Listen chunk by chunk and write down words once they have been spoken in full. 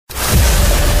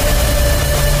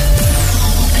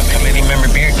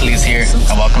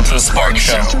and welcome to the Spark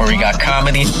Show, where we got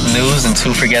comedy, news, and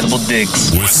two forgettable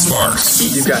digs. With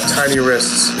Sparks. You've got tiny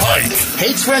wrists. Pike.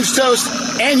 Hates French toast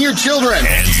and your children.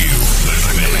 And you, the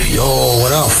committee. Yo,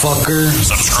 what up, fucker?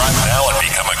 Subscribe now and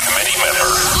become a committee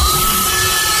member.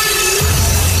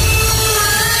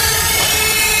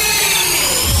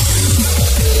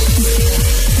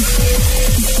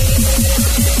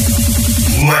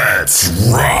 Let's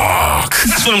rock.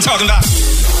 That's what I'm talking about.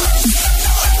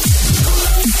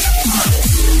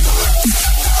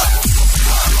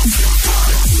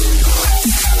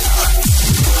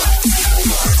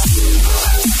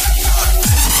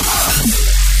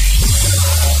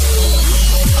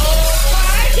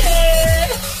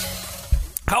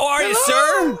 How are you,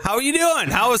 sir? How are you doing?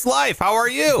 How is life? How are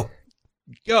you?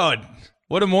 Good.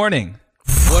 What a morning.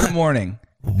 What a morning.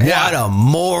 What a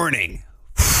morning.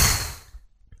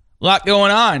 Lot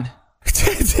going on.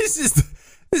 This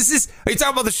is, are you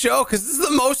talking about the show? Because this is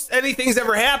the most anything's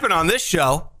ever happened on this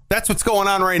show. That's what's going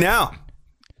on right now.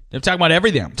 I'm talking about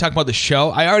everything. I'm talking about the show.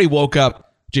 I already woke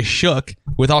up just shook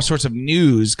with all sorts of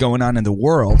news going on in the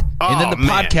world. And then the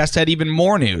podcast had even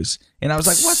more news. And I was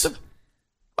like, what the?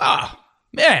 Oh,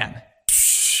 man.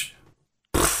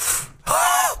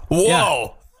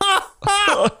 Whoa.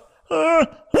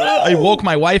 I woke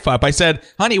my wife up. I said,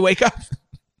 honey, wake up.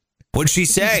 What'd she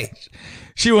say?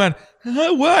 She went,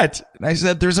 what? And I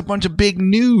said, there's a bunch of big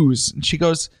news. And she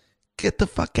goes, get the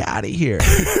fuck out of here.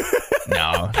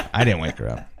 No, I didn't wake her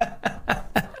up.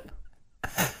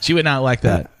 She would not like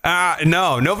that.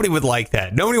 No, nobody would like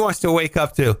that. Nobody wants to wake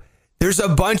up to, there's a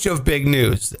bunch of big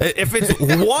news. If it's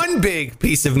one big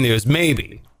piece of news,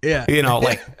 maybe. Yeah. You know,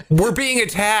 like, we're being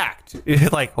attacked.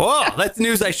 Like, whoa, that's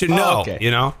news I should know, okay.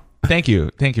 You know? Thank you.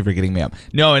 Thank you for getting me up.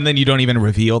 No, and then you don't even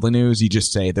reveal the news. You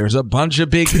just say, there's a bunch of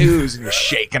big news, and you're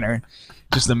shaking her.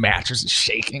 Just the mattress is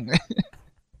shaking.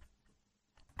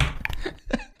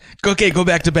 Okay, go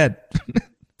back to bed.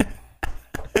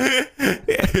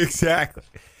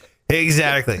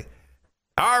 Exactly.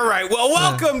 All right. Well,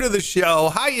 welcome to the show.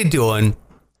 How you doing?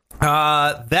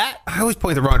 I always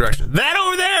point the wrong direction. That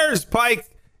over there is Pike.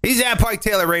 He's at Pike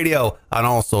Taylor Radio on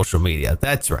all social media.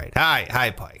 That's right.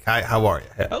 Hi, Pike. Hi, how are you?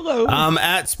 Hello.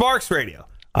 At Sparks Radio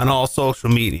on all social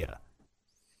media.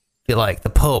 You like the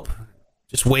Pope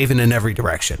just waving in every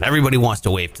direction. Everybody wants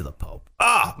to wave to the Pope.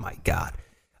 Oh my God.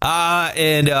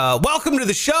 And welcome to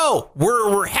the show.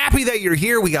 We're happy that you're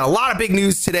here. We got a lot of big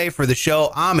news today for the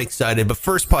show. I'm excited. But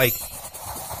first, Pike,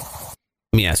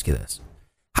 let me ask you this.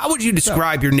 How would you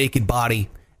describe your naked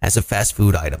body as a fast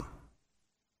food item?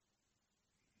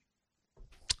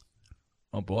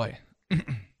 Oh, boy.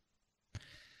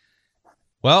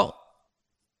 Well,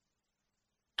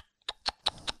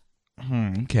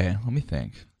 okay, let me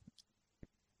think.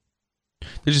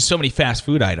 There's just so many fast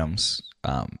food items.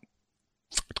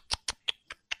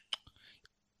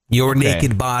 Your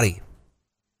naked body.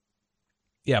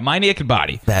 Yeah, my naked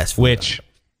body. Fast food which,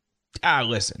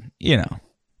 listen, you know,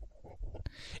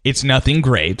 it's nothing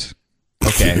great.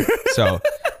 Okay, so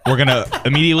we're going to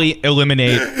immediately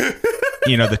eliminate,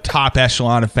 you know, the top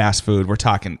echelon of fast food. We're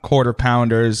talking quarter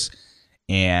pounders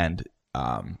and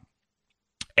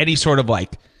any sort of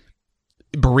like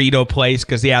burrito place,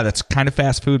 because that's kind of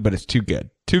fast food, but it's too good.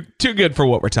 Too good for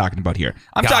what we're talking about here.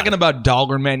 I'm talking about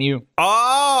dollar menu.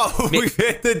 Oh, we've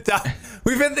hit the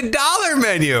dollar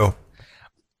menu.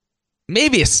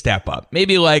 Maybe a step up.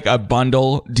 Maybe like a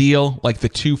bundle deal, like the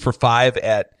 2 for $5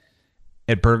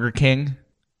 at Burger King.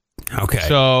 Okay.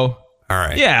 So, all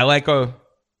right. Yeah, like a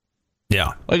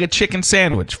chicken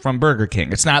sandwich from Burger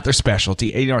King. It's not their specialty.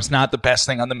 You know, it's not the best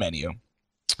thing on the menu.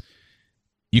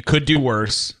 You could do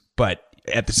worse, but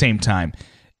at the same time,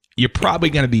 you're probably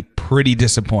going to be pretty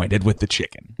disappointed with the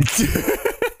chicken.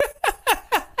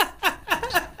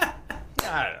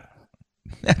 I don't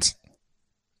know.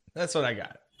 That's what I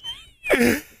got.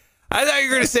 I thought you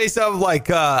were going to say something like,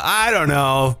 I don't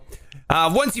know.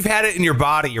 Once you've had it in your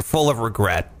body, you're full of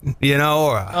regret, you know?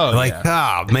 Or,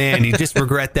 oh, man, you just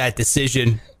regret that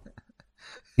decision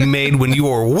you made when you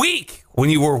were weak.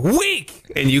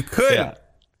 And you couldn't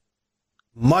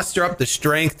muster up the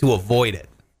strength to avoid it.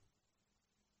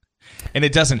 And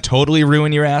it doesn't totally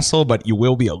ruin your asshole, but you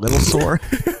will be a little sore.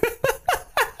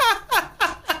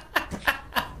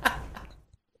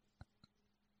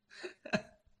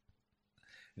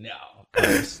 No, of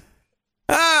course.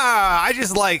 I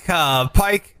just like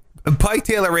Pike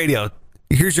Taylor Radio.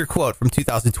 Here's your quote from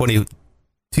 2020.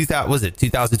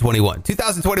 2021?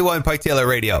 2021 Pike Taylor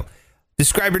Radio.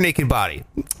 Describe your naked body.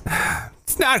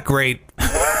 It's not great.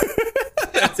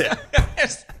 That's it.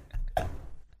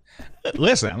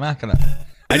 Listen, I'm not gonna.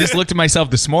 I just looked at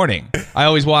myself this morning. I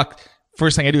always walk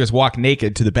first thing I do is walk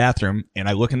naked to the bathroom, and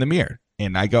I look in the mirror,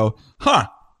 and I go, huh,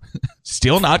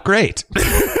 still not great.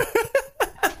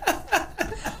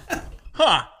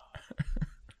 Huh.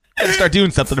 Gotta start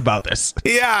doing something about this.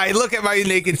 Yeah, I look at my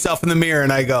naked self in the mirror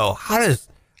and I go, how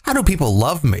do people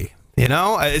love me? You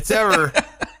know, it's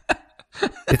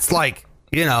like,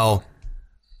 you know,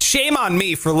 shame on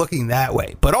me for looking that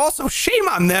way, but also shame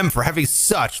on them for having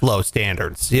such low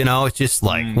standards. You know, it's just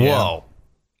like, whoa.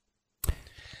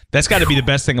 That's got to be the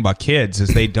best thing about kids is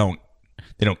they don't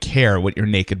care what your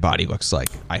naked body looks like.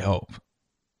 I hope.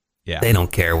 Yeah. They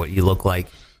don't care what you look like.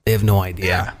 They have no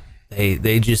idea. Yeah.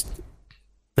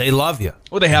 They love you.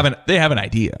 Well, they have an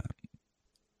idea.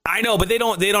 I know, but they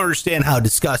don't understand how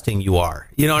disgusting you are.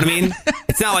 You know what I mean?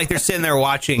 It's not like they're sitting there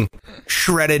watching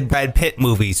shredded Brad Pitt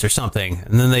movies or something,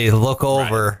 and then they look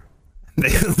over.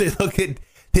 Right.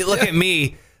 They look at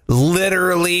me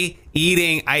literally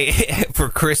eating. For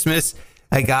Christmas,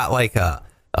 I got like a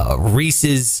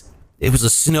Reese's. It was a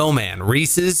snowman,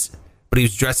 Reese's, but he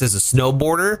was dressed as a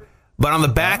snowboarder. But on the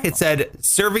back, it said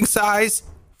serving size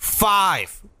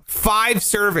 5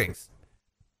 servings.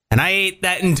 And I ate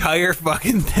that entire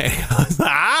fucking thing. I was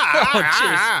like,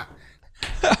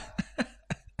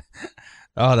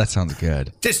 Oh, that sounds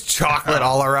good. Just chocolate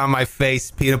all around my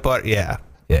face, peanut butter. Yeah.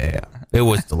 It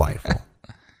was delightful.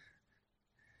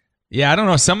 Yeah, I don't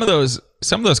know. Some of those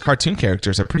cartoon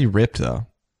characters are pretty ripped though.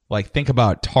 Like think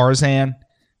about Tarzan.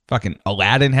 Fucking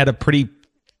Aladdin had a pretty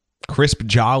crisp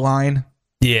jawline.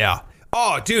 Yeah.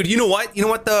 Oh, dude, you know what? You know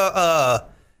what the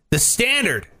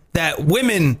standard that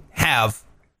women have,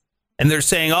 and they're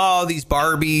saying, oh, these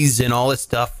Barbies and all this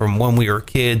stuff from when we were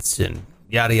kids and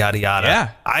yada, yada, yada. Yeah.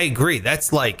 I agree.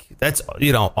 That's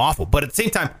awful. But at the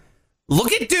same time,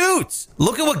 look at dudes.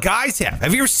 Look at what guys have.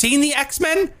 Have you ever seen the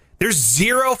X-Men? There's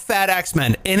 0 fat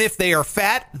X-Men. And if they are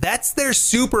fat, that's their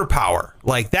superpower.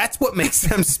 Like, that's what makes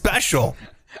them special.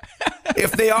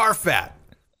 If they are fat.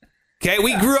 Okay,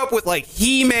 we grew up with like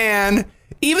He-Man,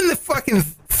 even the fucking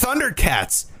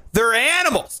Thundercats. They're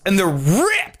animals and they're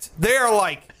ripped. They're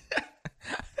like,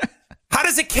 how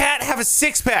does a cat have a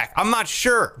 6-pack? I'm not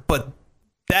sure, but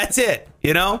that's it,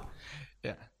 you know?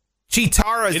 Yeah.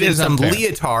 Cheetara's in some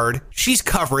leotard. She's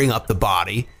covering up the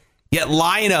body. Yet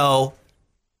Lino,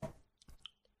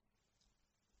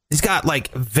 he's got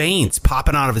like veins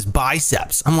popping out of his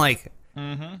biceps. I'm like,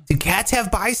 do cats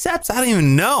have biceps? I don't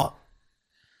even know.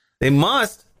 They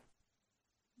must.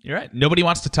 You're right. Nobody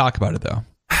wants to talk about it though.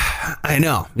 I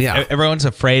know. Yeah. Everyone's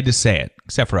afraid to say it,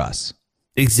 except for us.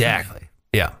 Exactly.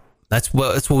 Yeah. That's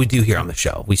what we do here on the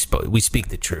show. We speak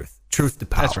the truth. Truth to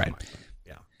power. That's right.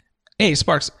 Yeah. Hey,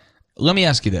 Sparks, let me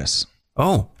ask you this.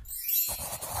 Oh.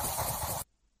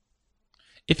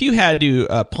 If you had to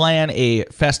plan a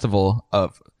festival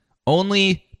of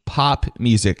only pop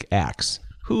music acts,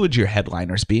 who would your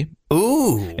headliners be?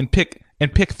 Ooh. And pick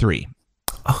 3.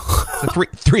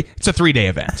 It's a 3-day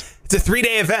event. It's a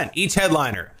 3-day event. Each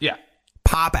headliner. Yeah.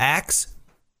 Pop acts.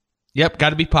 Yep, got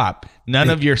to be pop. None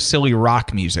of your silly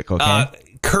rock music, okay?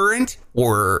 Current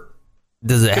or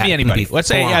does it could be anybody? Let's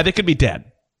say, yeah, they could be dead.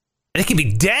 They could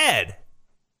be dead.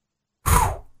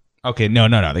 Okay, no,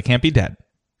 they can't be dead.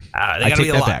 They gotta be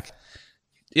alive. Back.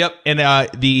 Yep, and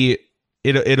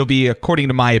it'll be according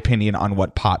to my opinion on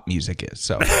what pop music is.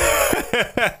 So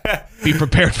be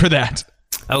prepared for that.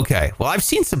 Okay. Well, I've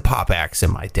seen some pop acts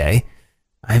in my day.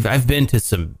 I've been to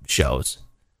some shows.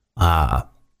 Let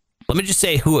me just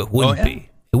say who it wouldn't be.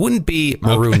 It wouldn't be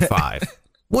Maroon 5.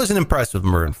 Wasn't impressed with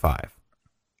Maroon 5.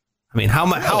 I mean, how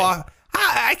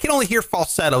I can only hear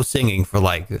falsetto singing for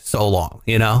like so long,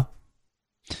 you know?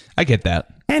 I get that.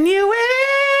 And you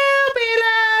will be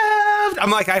loved. I'm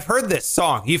like, I've heard this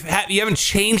song. You haven't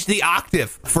changed the octave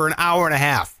for an hour and a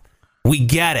half. We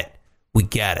get it.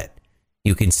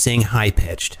 You can sing high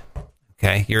pitched.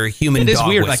 Okay, you're a human dog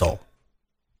weird. Whistle. Like,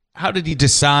 how did you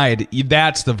decide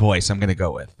that's the voice I'm going to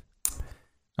go with?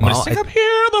 I'm going to sing up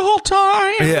here the whole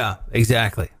time. Yeah,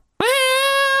 exactly.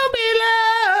 Will be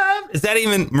loved. Is that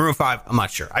even Maroon 5? I'm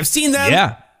not sure. I've seen them.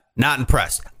 Yeah. Not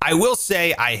impressed. I will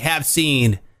say I have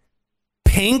seen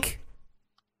Pink.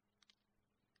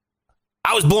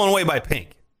 I was blown away by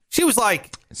Pink. She was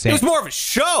like, It was more of a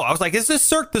show. I was like, is this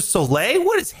Cirque du Soleil?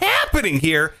 What is happening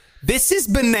here? This is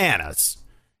bananas.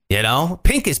 You know,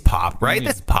 Pink is pop, right?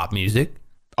 That's pop music.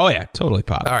 Oh, yeah, totally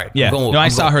pop. All right. Yeah. I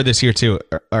saw her this year, too,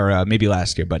 or maybe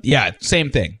last year. But yeah,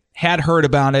 same thing. Had heard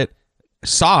about it,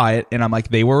 saw it, and I'm like,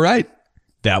 they were right.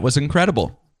 That was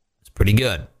incredible. It's pretty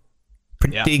good.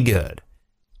 Pretty good.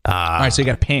 All right, so you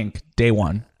got Pink, day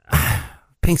one.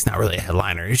 Pink's not really a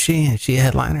headliner, is she? Is she a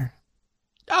headliner?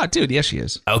 Oh, dude, yes, she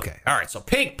is. Okay. All right, so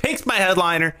Pink's my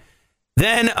headliner.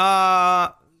 Then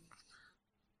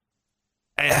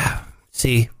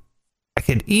See, I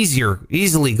could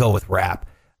easily go with rap.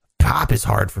 Pop is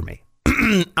hard for me.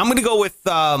 I'm going to go with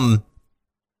oh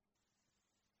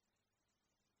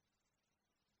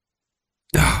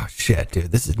shit,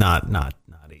 dude. This is not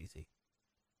easy.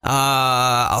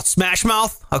 I'll Smash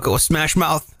Mouth. I'll go with Smash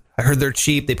Mouth. I heard they're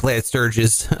cheap. They play at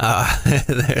Sturgis.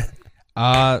 That's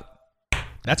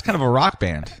kind of a rock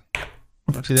band.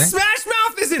 Don't you think? Smash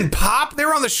Mouth isn't pop. They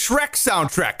were on the Shrek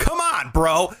soundtrack. Come on,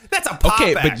 bro. That's a pop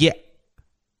act. But yeah,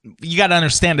 you got to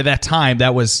understand at that time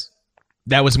that was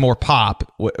more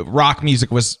pop. Rock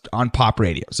music was on pop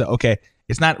radio. So, okay,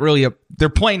 it's not really they're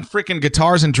playing freaking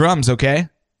guitars and drums, okay?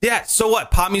 Yeah, so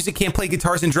what? Pop music can't play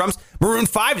guitars and drums? Maroon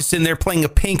 5 is sitting there playing a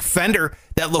pink Fender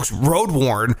that looks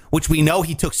road-worn, which we know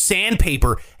he took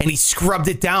sandpaper and he scrubbed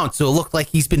it down so it looked like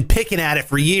he's been picking at it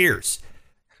for years.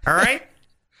 All right?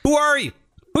 Who are you?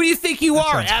 Who do you think you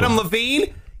are? Adam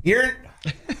Levine? You're...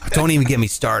 Don't even get me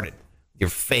started. Your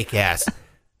fake-ass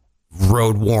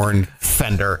road-worn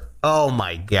Fender. Oh,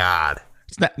 my God.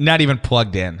 It's not even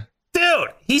plugged in. Dude,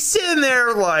 he's sitting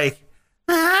there like...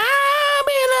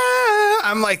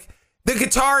 I'm like, the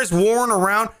guitar is worn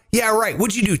around. Yeah, right.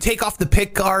 What'd you do? Take off the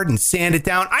pick guard and sand it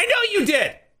down? I know you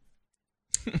did.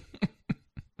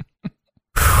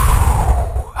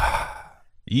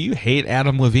 You hate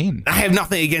Adam Levine. I have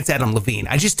nothing against Adam Levine.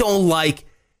 I just don't like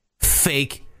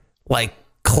fake, like,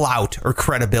 clout or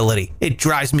credibility. It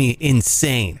drives me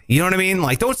insane. You know what I mean?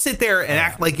 Like, don't sit there and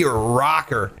act like you're a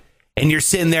rocker and you're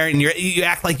sitting there and you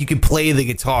act like you can play the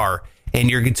guitar. And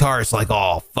your guitar is like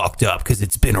all fucked up because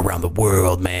it's been around the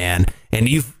world, man. And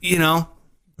you know,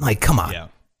 like, come on. Yeah.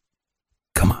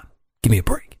 Come on. Give me a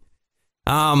break.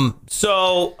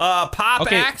 So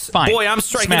pop acts. Fine. Boy, I'm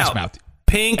striking Smash out. Mouth.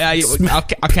 Pink. I'll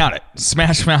count it.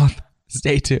 Smash Mouth.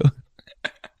 Stay tuned.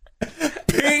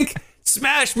 Pink.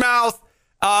 Smash Mouth.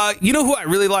 You know who I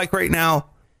really like right now?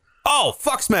 Oh,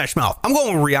 fuck Smash Mouth. I'm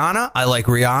going with Rihanna. I like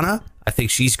Rihanna. I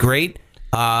think she's great.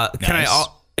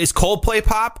 Is Coldplay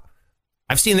pop?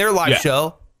 I've seen their live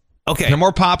show. Okay. They're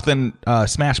more pop than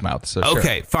Smash Mouth. So sure.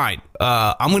 Okay, fine.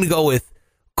 I'm going to go with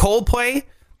Coldplay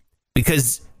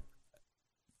because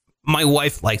my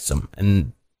wife likes them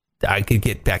and I could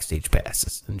get backstage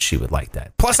passes and she would like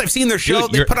that. Plus, I've seen their show.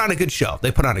 Dude, they put on a good show.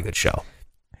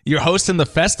 You're hosting the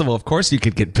festival. Of course, you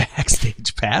could get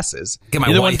backstage passes. Get my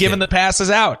You're the wife one giving in. the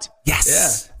passes out. Yes.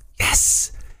 Yeah.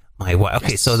 Yes. My wife.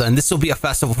 Okay, so then this will be a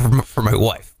festival for my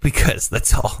wife because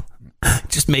that's all.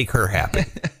 Just make her happy.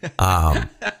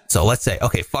 So let's say,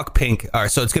 okay, fuck Pink. All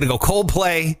right, so it's going to go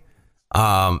Coldplay.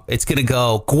 It's going to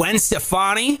go Gwen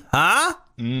Stefani. Huh?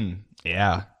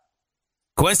 Yeah.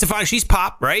 Gwen Stefani, she's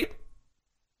pop, right?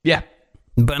 Yeah.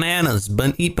 Bananas.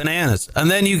 Eat bananas.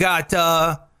 And then you got...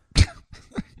 Rihanna?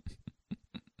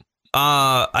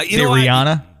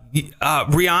 Rihanna.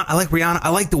 I like Rihanna. I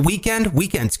like The Weeknd.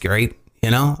 Weeknd's great. You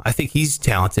know, I think he's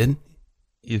talented.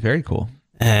 He's very cool.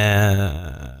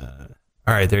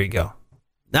 All right, there you go.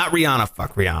 Not Rihanna.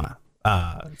 Fuck Rihanna.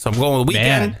 So I'm going with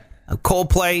Weeknd,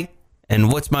 Coldplay,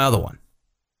 and what's my other one?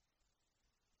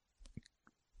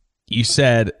 You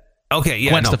said okay,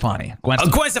 yeah, Gwen Stefani.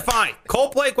 Gwen Stefani.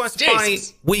 Coldplay, Gwen Stefani,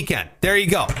 Jesus. Weeknd. There you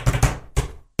go.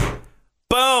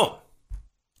 Boom.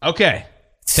 Okay.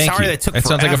 Thank Sorry you. that took It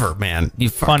sounds forever, like a man. You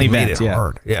funny fucking made band, it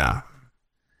hard. Yeah.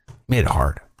 Made it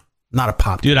hard. Not a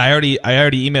pop. Dude, I already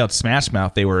emailed Smash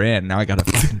Mouth. They were in. Now I got to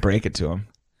fucking break it to them.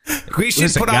 We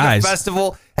should put on a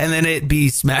festival and then it be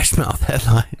Smash Mouth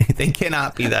headline. They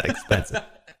cannot be that expensive.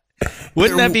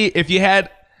 Wouldn't that be if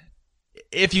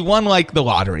you won like the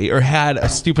lottery or had a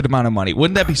stupid amount of money?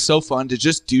 Wouldn't that be so fun to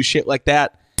just do shit like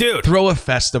that? Dude, throw a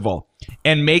festival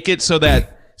and make it so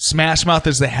that Smash Mouth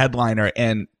is the headliner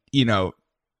and, you know,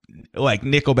 like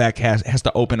Nickelback has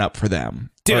to open up for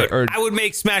them. Dude, I would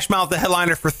make Smash Mouth the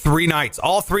headliner for 3 nights.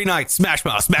 All 3 nights, Smash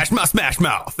Mouth, Smash Mouth, Smash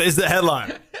Mouth is the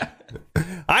headliner.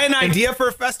 I had an idea for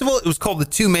a festival. It was called the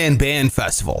 2-Man Band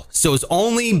Festival. So it's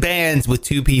only bands with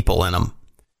 2 people in them.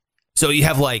 So you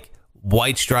have like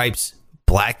White Stripes,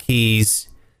 Black Keys.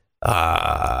 You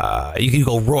can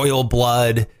go Royal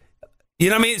Blood. You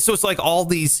know what I mean? So it's like all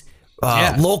these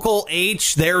Local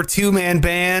H, their 2-man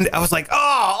band. I was like,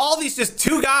 oh, all these just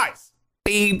 2 guys.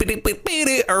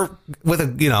 Or with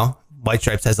a, you know, White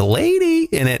Stripes has a lady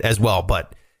in it as well.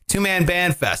 But 2-man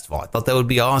band festival. I thought that would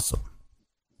be awesome.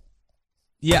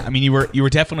 Yeah, I mean, you were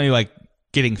definitely like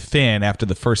getting thin after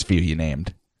the first few you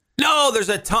named. No, there's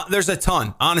a ton. There's a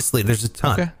ton. Honestly, there's a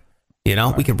ton. Okay. You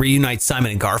know, we could reunite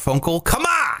Simon and Garfunkel. Come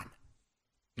on.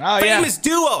 Oh, Famous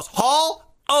duos.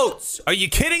 Hall, Oates. Are you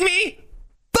kidding me?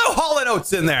 Throw Hall and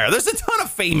Oates in there. There's a ton of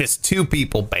famous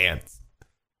 2-people bands.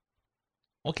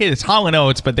 Okay, it's Hall and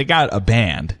Oates, but they got a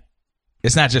band.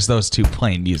 It's not just those two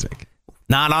playing music.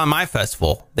 Not on my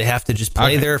festival. They have to just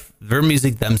play their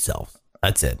music themselves.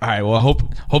 That's it. All right. Well,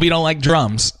 hope you don't like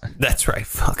drums. That's right.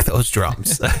 Fuck those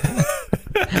drums. All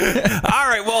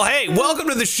right. Well, hey, welcome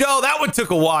to the show. That one took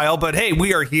a while, but hey,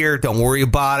 we are here. Don't worry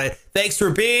about it. Thanks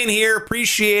for being here.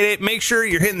 Appreciate it. Make sure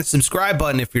you're hitting the subscribe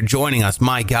button if you're joining us.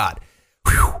 My God.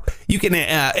 Whew. You can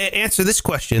answer this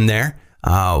question there.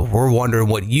 We're wondering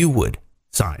what you would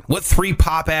sign. What 3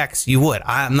 pop acts you would.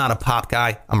 I'm not a pop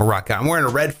guy. I'm a rock guy. I'm wearing a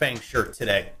Red Fang shirt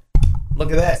today.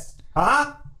 Look at this.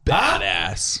 Huh?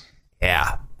 Badass.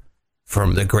 Yeah.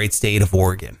 From the great state of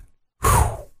Oregon.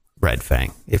 Whew. Red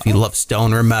Fang. If you love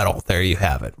stoner metal, there you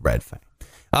have it. Red Fang.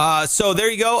 So there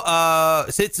you go.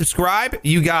 Hit subscribe.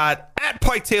 You got at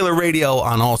Pike Taylor Radio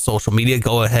on all social media.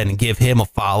 Go ahead and give him a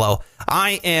follow.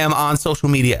 I am on social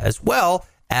media as well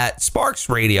at Sparks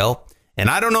Radio. And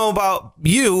I don't know about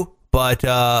you, but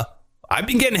I've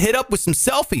been getting hit up with some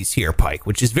selfies here, Pike,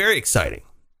 which is very exciting.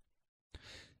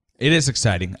 It is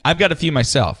exciting. I've got a few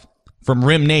myself from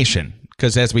Rim Nation,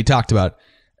 because as we talked about,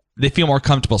 they feel more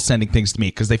comfortable sending things to me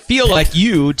because they feel like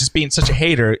you, just being such a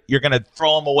hater, you're going to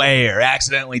throw them away or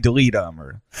accidentally delete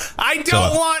them. I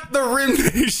don't want the Rim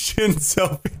Nation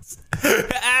selfies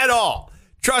at all.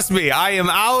 Trust me, I am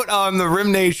out on the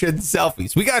Rim Nation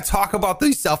selfies. We got to talk about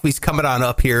these selfies coming on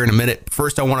up here in a minute.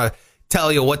 First, I want to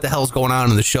tell you what the hell's going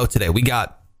on in the show today. We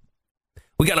got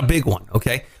a big one,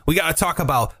 okay? We got to talk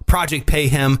about Project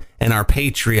PAYHEM and our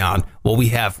Patreon. What we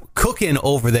have cooking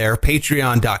over there,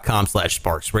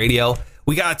 patreon.com/Sparks Radio.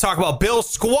 We got to talk about Bill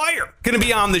Squire, going to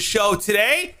be on the show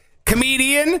today.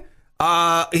 Comedian.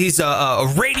 He's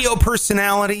a radio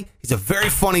personality. He's a very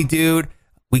funny dude.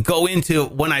 We go into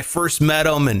when I first met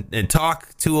him and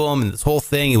talk to him and this whole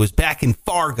thing. It was back in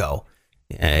Fargo.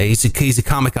 He's a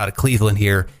comic out of Cleveland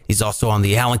here. He's also on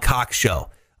the Alan Cox Show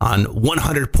on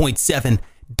 100.7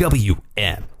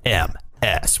 WMMS,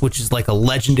 which is like a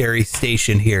legendary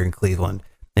station here in Cleveland.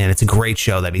 And it's a great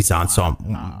show that he's on. So I'm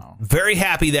very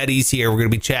happy that he's here. We're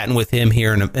going to be chatting with him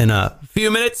here in a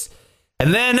few minutes.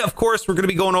 And then, of course, we're going to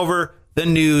be going over the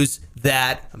news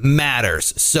that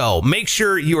matters. So make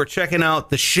sure you are checking out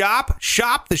the shop.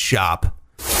 Shop the shop.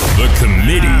 The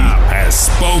committee has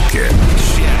spoken.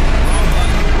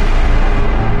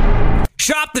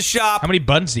 Shop the shop. How many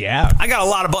buttons do you have? I got a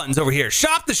lot of buttons over here.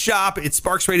 Shop the shop. It's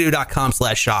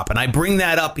sparksradio.com/shop. And I bring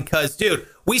that up because, dude,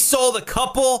 we sold a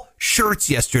couple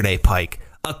shirts yesterday, Pike.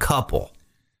 A couple.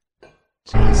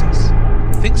 Jesus.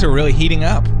 Things are really heating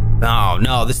up.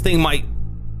 No, this thing might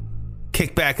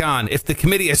kick back on. If the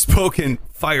committee has spoken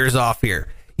fires off here,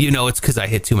 you know it's because I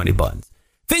hit too many buttons.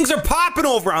 Things are popping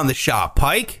over on the shop,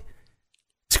 Pike.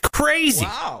 It's crazy.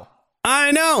 Wow.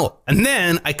 I know. And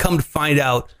then I come to find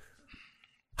out,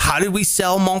 how did we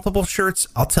sell multiple shirts?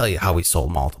 I'll tell you how we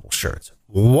sold multiple shirts.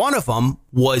 One of them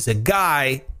was a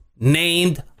guy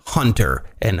named Hunter,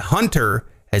 and Hunter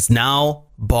has now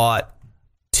bought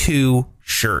 2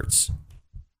 shirts.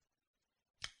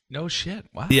 No shit.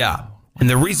 Wow. Yeah. And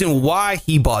the reason why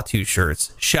he bought 2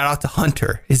 shirts, shout out to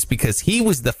Hunter, is because he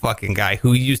was the fucking guy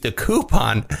who used a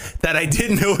coupon that I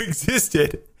didn't know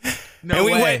existed. No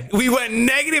way. We went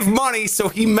negative money, so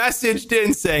he messaged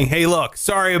in saying, "Hey, look,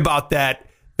 sorry about that.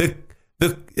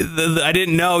 I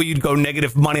didn't know you'd go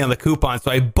negative money on the coupon, so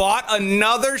I bought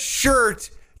another shirt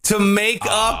to make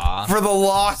up for the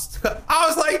lost." I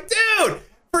was like, dude,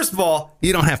 first of all,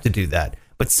 you don't have to do that.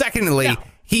 But secondly,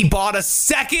 he bought a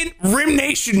second Rim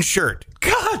Nation shirt.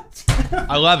 God.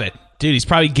 I love it. Dude, he's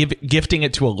probably gifting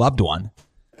it to a loved one.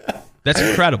 That's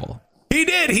incredible. He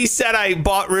did. He said I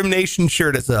bought Rim Nation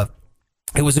shirt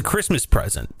it was a Christmas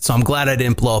present. So I'm glad I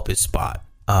didn't blow up his spot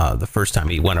the first time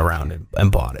he went around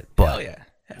and bought it. But hell yeah.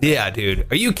 Yeah, dude.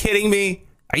 Are you kidding me?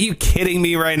 Are you kidding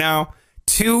me right now?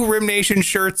 2 Rim Nation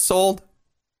shirts sold?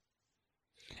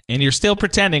 And you're still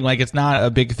pretending like it's not a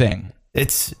big thing.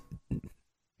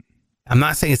 I'm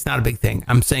not saying it's not a big thing.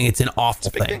 I'm saying it's an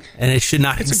awful thing. And it should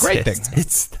not exist. It's a great thing.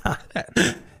 It's not.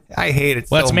 I hate it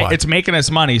Well, so much. it's making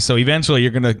us money, so eventually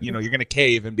you're gonna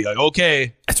cave and be like,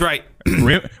 okay, That's right.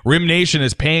 Rim Nation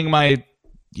is paying my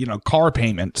car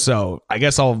payment, so I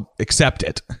guess I'll accept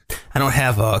it. I don't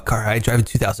have a car. I drive a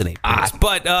 2008 Prius.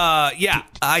 But yeah,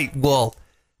 I will.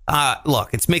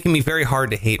 Look, it's making me very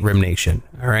hard to hate Rim Nation.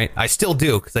 All right, I still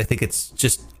do because I think it's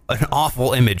just an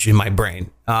awful image in my brain.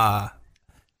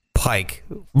 Pike,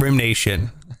 Rim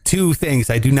Nation, 2 things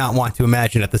I do not want to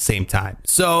imagine at the same time.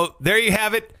 So there you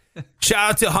have it.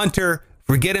 Shout out to Hunter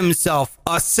for getting himself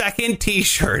a second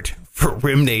T-shirt for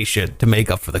Rim Nation to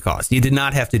make up for the cost. You did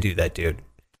not have to do that, dude.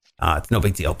 It's no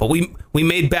big deal. But we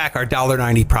made back our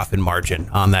 $1.90 profit margin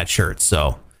on that shirt.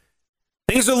 So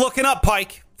things are looking up,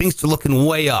 Pike. Things are looking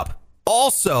way up.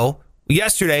 Also,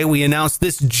 yesterday we announced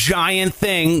this giant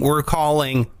thing we're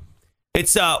calling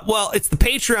it's the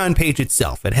Patreon page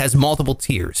itself. It has multiple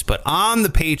tiers, but on the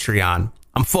Patreon,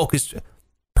 I'm focused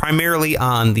primarily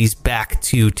on these back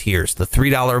two tiers, the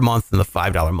 $3 a month and the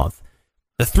 $5 a month.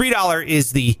 The $3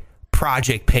 is the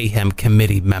Project PAYHEM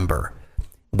committee member,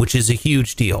 which is a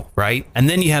huge deal, right? And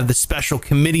then you have the special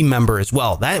committee member as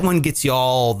well. That one gets you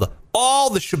all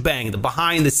the shebang, the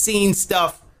behind the scenes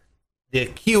stuff, the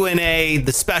Q&A,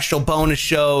 the special bonus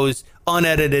shows,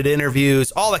 unedited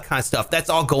interviews, all that kind of stuff. That's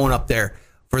all going up there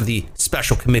for the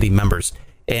special committee members.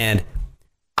 And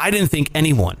I didn't think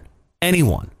anyone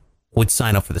would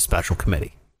sign up for the special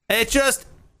committee. It just,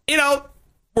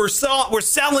 we're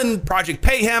selling Project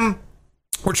PAYHEM.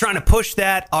 We're trying to push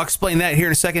that. I'll explain that here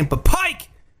in a second. But Pike,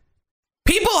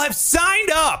 people have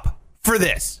signed up for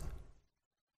this.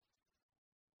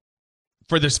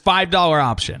 For this $5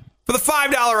 option. For the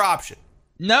 $5 option.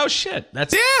 No shit.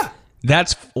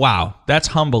 That's wow. That's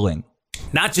humbling.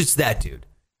 Not just that, dude.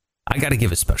 I got to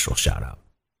give a special shout out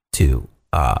to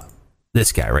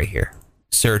this guy right here,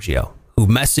 Sergio, who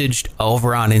messaged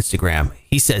over on Instagram.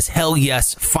 He says, hell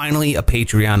yes, finally a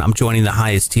Patreon. I'm joining the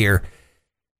highest tier.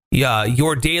 Yeah,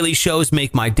 your daily shows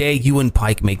make my day. You and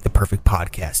Pike make the perfect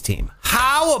podcast team.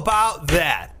 How about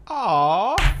that?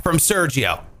 Aww. From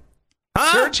Sergio.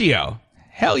 Huh? Sergio.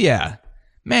 Hell yeah.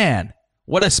 Man,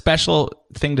 what a special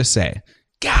thing to say.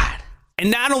 God. And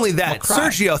not only that,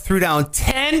 Sergio threw down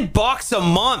 $10 a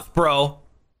month, bro.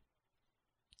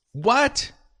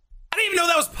 What? I didn't even know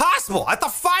that was possible. I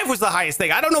thought 5 was the highest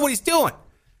thing. I don't know what he's doing.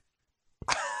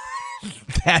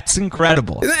 That's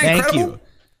incredible. Isn't that Thank incredible? you,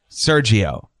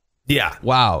 Sergio. Yeah.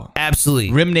 Wow.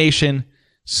 Absolutely. Rim Nation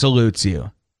salutes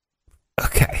you.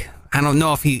 Okay. I don't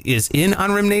know if he is in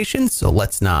on Rim Nation, so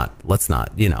let's not,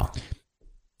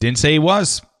 Didn't say he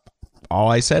was.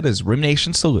 All I said is Rim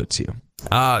Nation salutes you.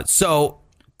 So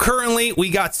currently we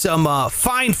got some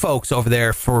fine folks over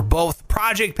there for both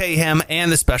Project PAYHEM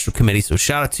and the special committee. So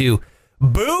shout out to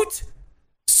Boot,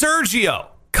 Sergio,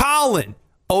 Colin,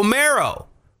 Omero,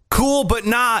 Cool But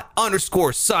Not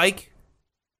 _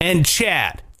 and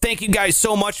Chad. Thank you guys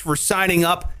so much for signing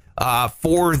up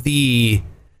for the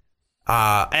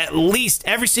at least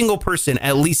every single person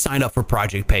at least signed up for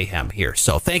Project PAYHEM here.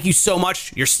 So thank you so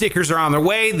much. Your stickers are on their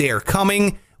way. They are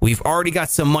coming. We've already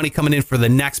got some money coming in for the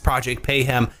next Project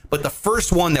PAYHEM. But the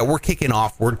first one that we're kicking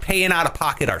off, we're paying out of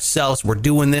pocket ourselves. We're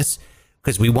doing this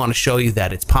because we want to show you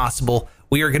that it's possible.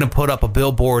 We are going to put up a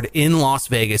billboard in Las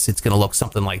Vegas. It's going to look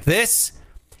something like this.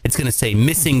 It's going to say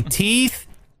missing teeth,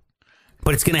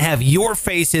 but it's going to have your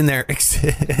face in there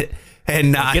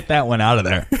and not get that one out of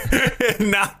there.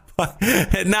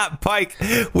 not Pike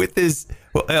with his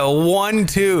one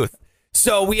tooth.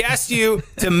 So we asked you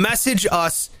to message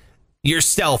us your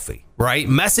selfie, right?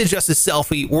 Message us a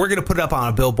selfie. We're going to put it up on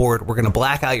a billboard. We're going to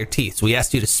black out your teeth. So we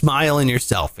asked you to smile in your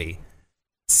selfie.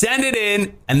 Send it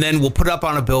in, and then we'll put it up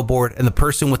on a billboard. And the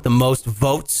person with the most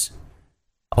votes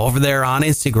over there on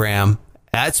Instagram,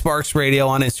 at Sparks Radio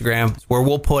on Instagram, is where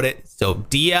we'll put it. So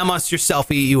DM us your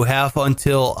selfie. You have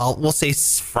until, we'll say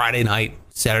Friday night,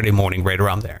 Saturday morning, right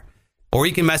around there. Or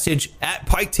you can message at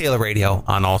Pike Taylor Radio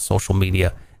on all social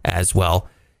media as well.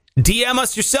 DM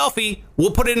us your selfie.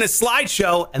 We'll put it in a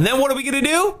slideshow. And then what are we going to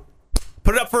do?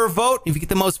 Put it up for a vote. If you get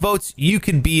the most votes, you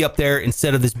could be up there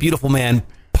instead of this beautiful man,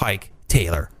 Pike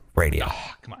Taylor Radio.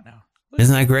 Oh, come on now.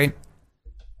 Isn't that great?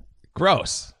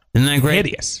 Gross. Isn't that great?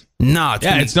 Hideous. No,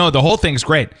 the whole thing's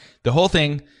great. The whole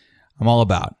thing I'm all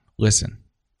about. Listen,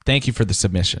 thank you for the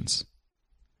submissions.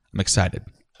 I'm excited.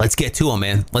 Let's get to them,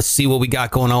 man. Let's see what we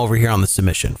got going on over here on the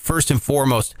submission. First and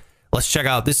foremost, let's check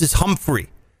out. This is Humphrey.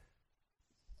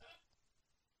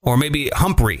 Or maybe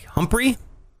Humphrey.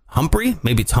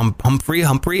 Maybe it's Humphrey.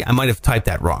 I might have typed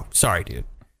that wrong. Sorry, dude.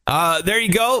 There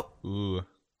you go. Ooh.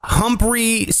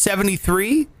 Humphrey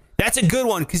 73. That's a good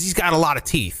one because he's got a lot of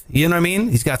teeth. You know what I mean?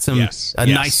 He's got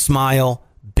nice smile,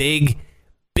 big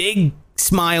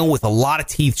smile with a lot of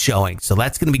teeth showing. So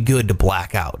that's going to be good to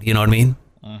black out. You know what I mean?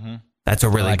 Mm-hmm. That's a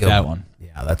really good one.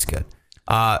 Yeah, that's good.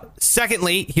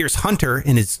 Secondly, here's Hunter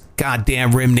in his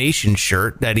goddamn Rim Nation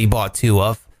shirt that he bought 2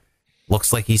 of.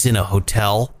 Looks like he's in a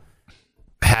hotel.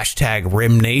 Hashtag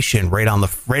Rim Nation right on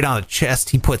the chest.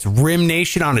 He puts Rim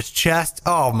Nation on his chest.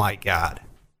 Oh my God.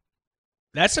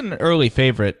 That's an early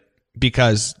favorite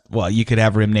because, well, you could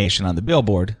have Rim Nation on the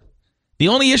billboard. The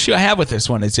only issue I have with this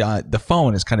one is the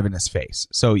phone is kind of in his face.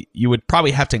 So you would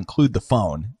probably have to include the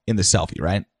phone in the selfie,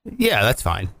 right? Yeah, that's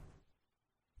fine.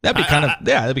 That'd be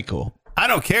that'd be cool. I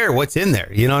don't care what's in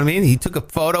there. You know what I mean? He took a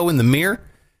photo in the mirror.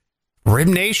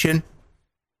 Rim Nation.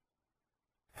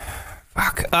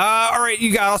 Fuck. All right,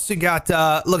 you also got,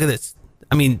 look at this.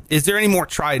 I mean, is there any more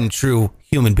tried and true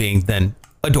human being than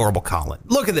adorable Colin?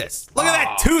 Look at this. Look at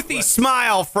that toothy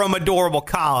smile from adorable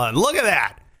Colin. Look at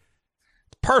that.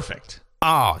 Perfect.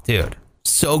 Oh, dude.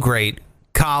 So great.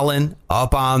 Colin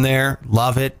up on there.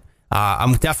 Love it.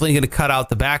 I'm definitely going to cut out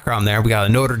the background there. We got a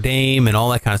Notre Dame and all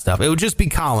that kind of stuff. It would just be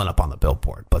Colin up on the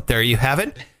billboard. But there you have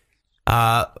it.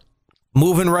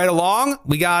 Moving right along,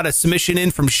 we got a submission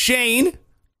in from Shane.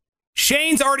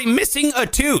 Shane's already missing a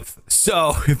tooth.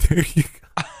 So there you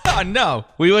go. No,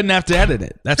 we wouldn't have to edit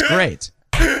it. That's great.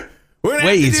 We're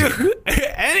way easier.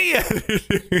 Any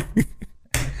editing.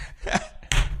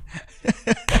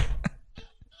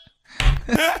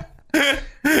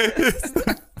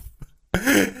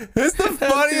 It's the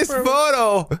funniest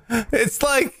photo. It's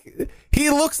like he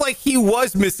looks like he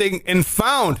was missing and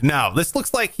found now. This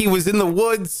looks like he was in the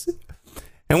woods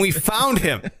and we found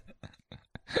him.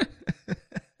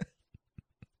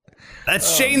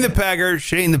 That's Shane the Pegger.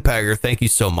 Shane the Pegger, thank you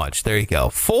so much. There you go.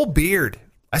 Full beard.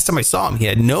 Last time I saw him, he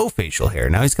had no facial hair.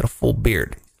 Now he's got a full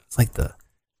beard. It's like the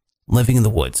living in the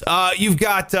woods. You've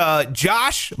got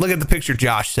Josh. Look at the picture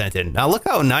Josh sent in. Now look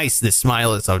how nice this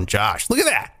smile is on Josh. Look at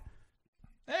that.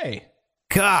 Hey.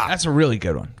 God. That's a really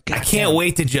good one. God, I can't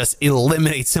wait to just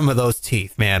eliminate some of those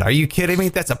teeth, man. Are you kidding me?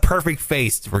 That's a perfect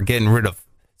face for getting rid of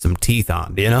some teeth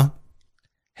on, you know?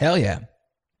 Hell yeah.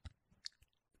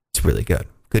 It's really good.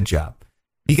 Good job.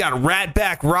 You got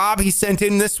Ratback Rob. He sent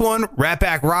in this one.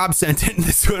 Ratback Rob sent in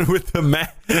this one with a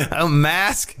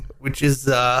mask, which is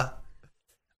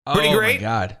pretty great. Oh my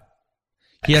God.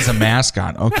 He has a mask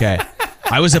on. Okay.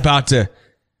 I was about to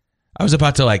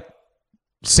like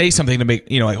say something to make,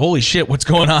 like, holy shit, what's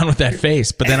going on with that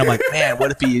face? But then I'm like, man,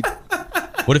 what if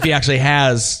he actually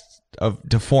has a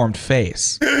deformed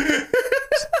face?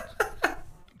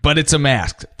 But it's a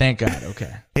mask. Thank God.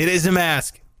 Okay. It is a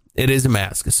mask. It is a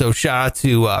mask. So shout out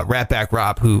to Ratback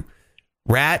Rob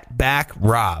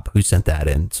who sent that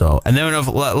in. So, and then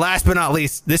last but not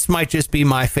least, this might just be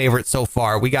my favorite so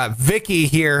far. We got Vicky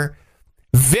here.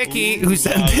 Vicky, who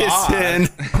sent this in.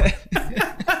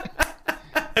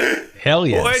 Hell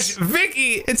yes.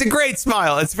 Vicky, it's a great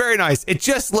smile. It's very nice. It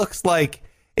just looks like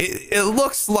it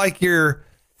looks like you're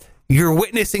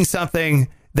witnessing something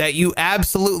that you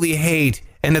absolutely hate,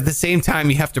 and at the same time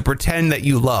you have to pretend that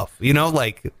you love.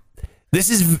 Like this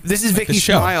is Vicky's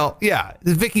smile. Yeah,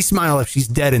 Vicky's smile if she's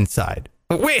dead inside.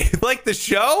 Wait, like the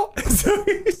show?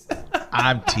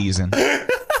 I'm teasing.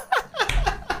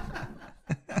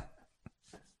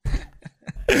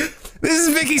 This is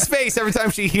Vicky's face every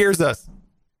time she hears us.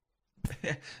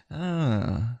 Good.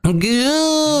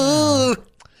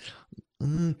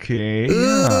 Okay.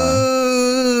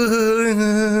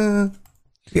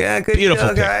 Yeah, good Beautiful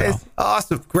show, pick, guys. though.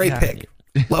 Awesome. Great pick.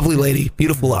 Lovely lady.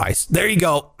 Beautiful eyes. There you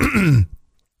go.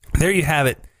 There you have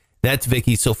it. That's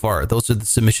Vicky so far. Those are the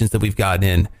submissions that we've gotten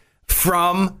in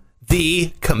from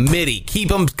the committee. Keep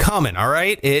them coming, all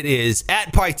right? It is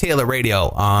at Pike Taylor Radio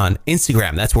on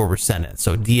Instagram. That's where we're sending it.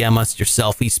 So DM us your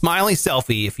selfie, smiling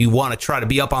selfie, if you want to try to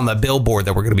be up on the billboard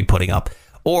that we're going to be putting up,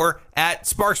 or at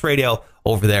Sparks Radio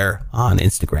over there on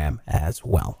Instagram as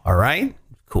well. All right?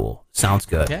 Cool. Sounds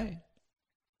good. Okay.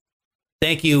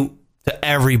 Thank you to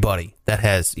everybody that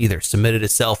has either submitted a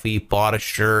selfie, bought a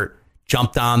shirt,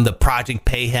 jumped on the Project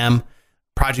PAYHEM.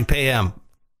 Project PAYHEM,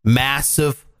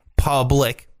 massive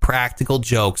public practical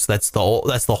jokes. That's the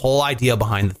whole idea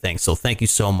behind the thing. So thank you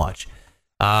so much.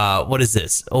 What is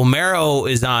this? Omero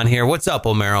is on here. What's up,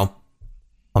 Omero?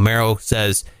 Omero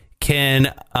says,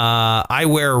 can I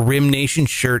wear a Rim Nation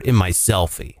shirt in my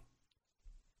selfie?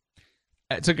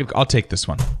 I'll take this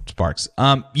one, Sparks.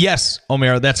 Yes,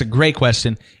 Omero, that's a great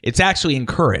question. It's actually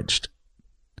encouraged.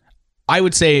 I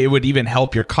would say it would even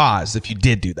help your cause if you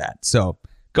did do that. So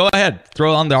go ahead,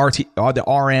 throw on the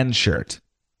RN shirt.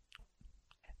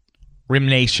 Rim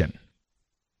Nation.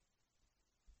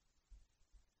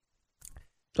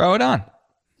 Throw it on.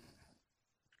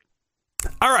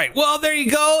 All right. Well, there you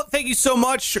go. Thank you so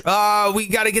much. We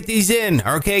got to get these in.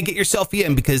 Okay. Get your selfie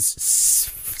in because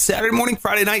Saturday morning,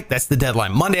 Friday night, that's the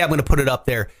deadline. Monday, I'm going to put it up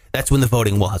there. That's when the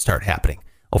voting will start happening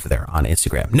over there on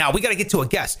Instagram. Now, we got to get to a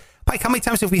guest. Mike, how many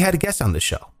times have we had a guest on this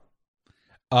show?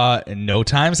 No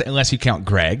times, unless you count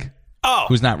Greg. Oh,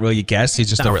 who's not really a guest. He's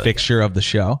just a fixture of the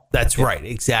show. That's right.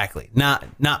 Exactly. Not.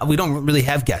 We don't really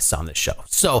have guests on this show.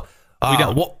 So we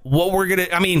don't. What we're going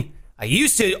to, I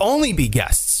used to only be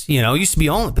guests, used to be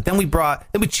only, but then we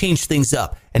changed things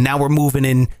up. And now we're moving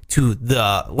into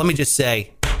let me just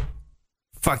say,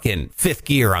 fucking fifth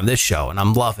gear on this show. And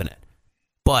I'm loving it.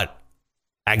 But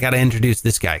I got to introduce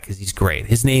this guy because he's great.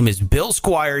 His name is Bill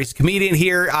Squire. He's a comedian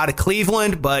here out of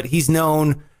Cleveland, but he's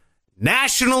known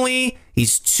nationally.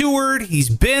 He's toured. He's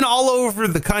been all over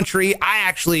the country.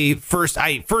 I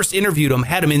first interviewed him,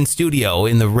 had him in studio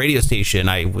in the radio station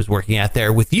I was working at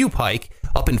there with you, Pike,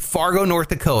 up in Fargo, North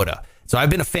Dakota. So I've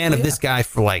been a fan of this guy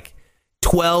for like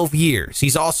 12 years.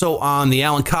 He's also on the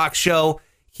Alan Cox Show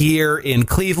here in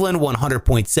Cleveland,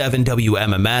 100.7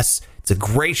 WMMS. It's a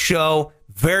great show.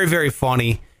 Very, very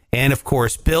funny. And of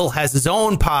course, Bill has his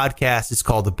own podcast. It's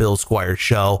called The Bill Squire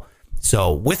Show.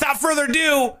 So without further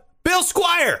ado, Bill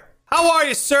Squire, how are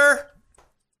you, sir?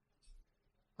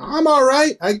 I'm all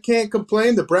right. I can't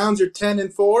complain. The Browns are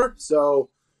 10-4, so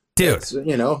dude,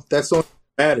 that's all that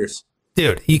matters.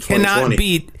 Dude, you cannot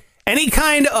beat any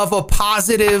kind of a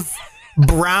positive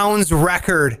Browns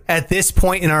record at this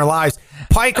point in our lives.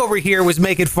 Pike over here was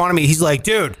making fun of me. He's like,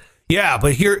 dude, yeah,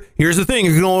 but here's the thing.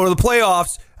 You're going to go to the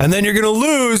playoffs, and then you're going to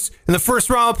lose in the first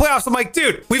round of the playoffs. I'm like,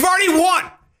 dude, we've already won.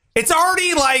 It's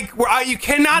already like you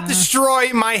cannot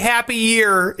destroy my happy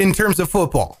year in terms of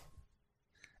football.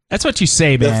 That's what you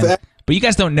say, man. But you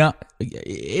guys don't know.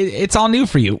 It's all new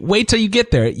for you. Wait till you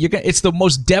get there. It's the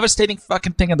most devastating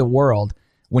fucking thing in the world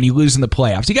when you lose in the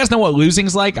playoffs. You guys know what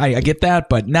losing's like. I get that,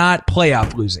 but not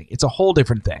playoff losing. It's a whole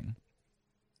different thing.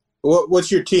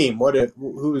 What's your team?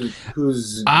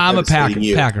 Who's? I'm a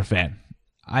Packer fan.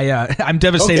 I'm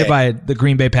devastated by the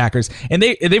Green Bay Packers, and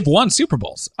they've won Super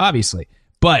Bowls, obviously,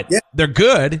 but they're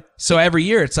good. So every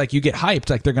year it's like you get hyped,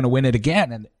 like they're going to win it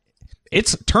again, and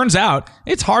turns out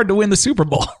it's hard to win the Super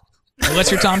Bowl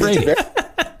unless you're Tom Brady.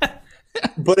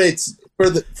 But it's for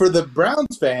the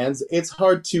Browns fans, it's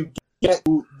hard to get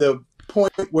to the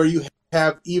point where you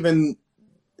have even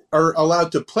are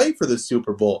allowed to play for the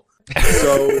Super Bowl.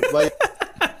 So, like,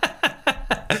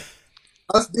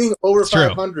 us being over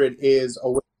 500 is a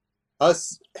win.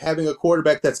 Us having a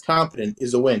quarterback that's competent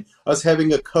is a win. Us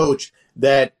having a coach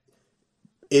that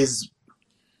is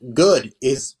good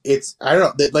I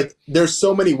don't know. Like, there's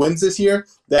so many wins this year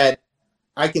that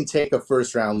I can take a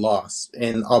first round loss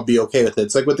and I'll be okay with it.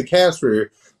 It's like with the Cavs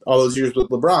for all those years with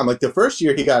LeBron. Like, the first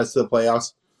year he got us to the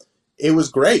playoffs, it was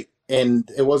great,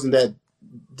 and it wasn't that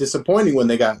disappointing when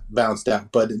they got bounced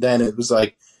out. But then it was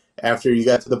like after you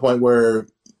got to the point where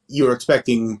you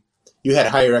had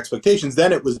higher expectations,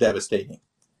 then it was devastating.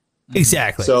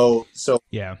 Exactly. So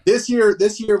yeah. This year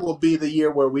will be the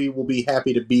year where we will be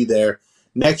happy to be there.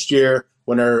 Next year,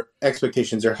 when our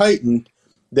expectations are heightened,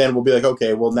 then we'll be like,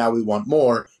 okay, well, now we want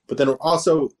more. But then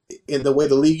also, in the way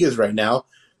the league is right now,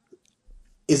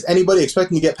 is anybody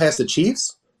expecting to get past the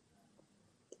Chiefs?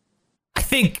 I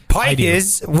think Pike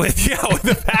is with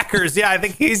the Packers. Yeah, I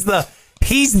think he's the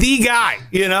guy,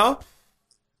 you know?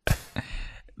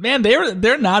 Man,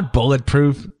 they're not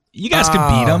bulletproof. You guys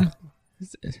can beat them.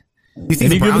 You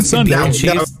think the Browns can beat the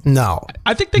Chiefs? No.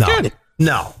 I think they could.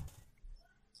 No.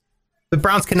 The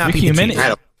Browns cannot beat the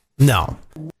Chiefs. No.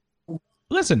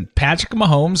 Listen, Patrick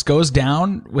Mahomes goes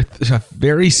down with a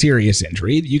very serious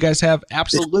injury. You guys have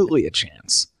absolutely a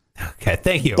chance. Okay,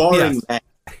 thank you. Barring that.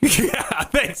 Yeah,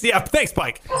 thanks. Yeah, thanks,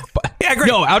 Pike. Yeah, great.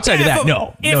 No, outside of that,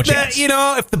 no chance.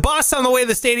 If the bus on the way to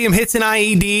the stadium hits an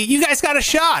IED, you guys got a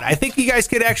shot. I think you guys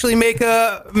could actually make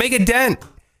a dent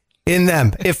in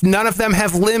them if none of them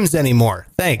have limbs anymore.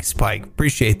 Thanks, Pike.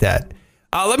 Appreciate that.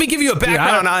 Let me give you a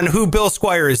background on who Bill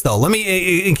Squire is, though. Let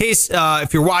me, in case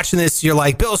if you're watching this, you're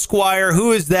like, Bill Squire,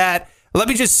 who is that? Let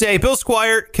me just say, Bill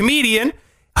Squire, comedian,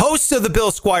 host of the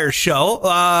Bill Squire Show,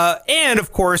 and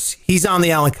of course, he's on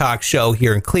the Alan Cox Show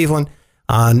here in Cleveland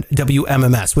on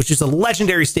WMMS, which is a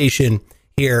legendary station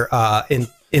here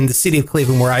in the city of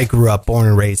Cleveland, where I grew up, born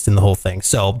and raised, and the whole thing.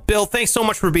 So, Bill, thanks so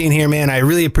much for being here, man. I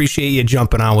really appreciate you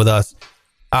jumping on with us.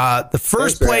 The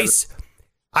first place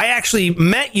I actually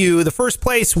met you, the first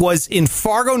place was in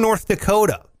Fargo, North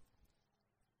Dakota.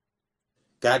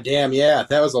 Goddamn, yeah,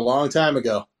 that was a long time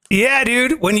ago. Yeah,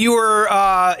 dude, when you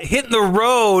were hitting the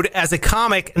road as a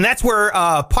comic, and that's where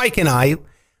Pike and I,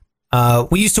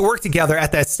 we used to work together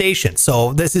at that station.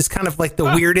 So this is kind of like the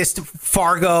weirdest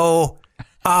Fargo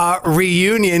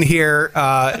reunion here,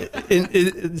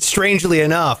 strangely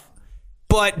enough.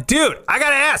 But, dude, I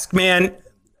got to ask, man,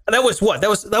 that was what? That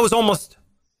was almost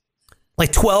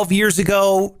like 12 years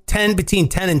ago, between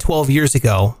 10 and 12 years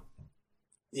ago.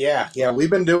 Yeah, we've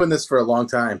been doing this for a long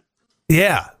time.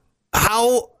 Yeah.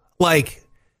 How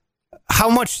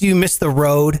much do you miss the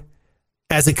road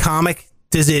as a comic?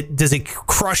 Does it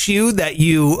crush you that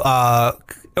you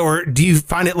or do you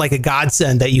find it like a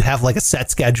godsend that you have like a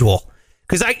set schedule?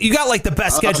 Because you got like the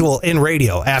best schedule in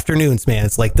radio, afternoons, man.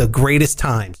 It's like the greatest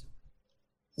times.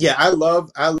 Yeah, I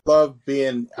love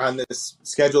being on this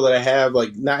schedule that I have. Like,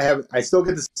 I still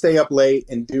get to stay up late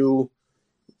and do,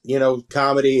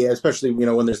 comedy, especially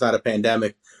when there's not a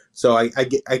pandemic. so I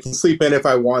can sleep in if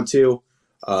I want to,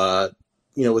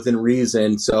 within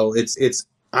reason. So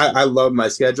I love my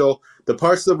schedule. The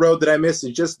parts of the road that I miss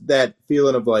is just that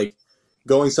feeling of like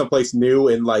going someplace new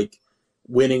and like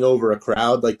winning over a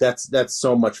crowd. Like that's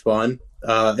so much fun.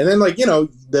 And then like,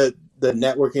 the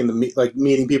networking, like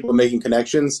meeting people and making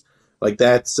connections, like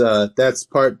that's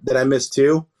part that I miss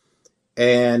too.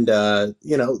 And,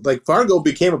 like Fargo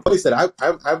became a place that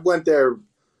I went there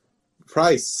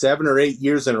probably 7 or 8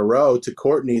 years in a row to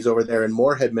Courtney's over there in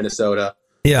Moorhead, Minnesota.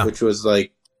 Yeah. Which was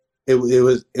like,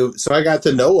 so I got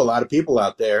to know a lot of people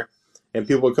out there, and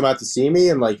people would come out to see me,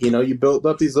 and like, you built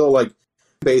up these little like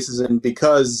bases, and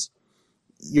because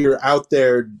you're out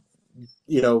there,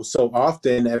 so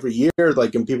often every year,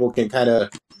 like, and people can kind of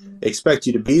expect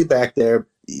you to be back there,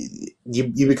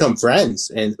 you become friends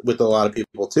and with a lot of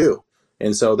people too.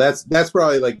 And so that's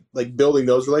probably like building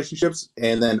those relationships,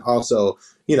 and then also,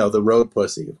 the road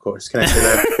pussy, of course. Can I say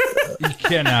that? You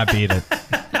cannot beat it,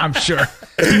 I'm sure.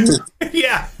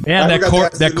 Yeah. Man,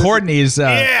 that Courtney's.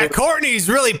 Courtney's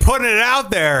really putting it out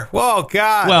there. Whoa,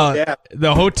 God. Well, yeah.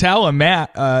 The hotel and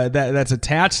Matt that's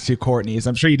attached to Courtney's,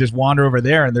 I'm sure you just wander over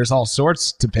there and there's all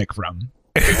sorts to pick from.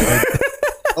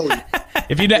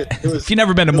 If you've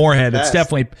never been to Moorhead, it's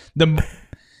definitely the.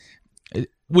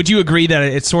 Would you agree that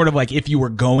it's sort of like if you were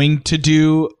going to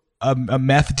do a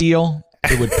meth deal,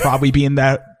 it would probably be in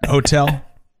that hotel?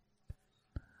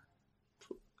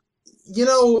 You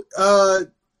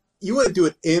wouldn't do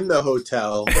it in the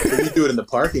hotel, but you do it in the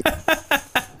parking.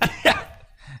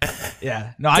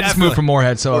 Yeah. No, I just moved from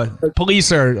Moorhead, so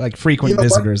police are like frequent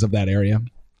visitors of that area.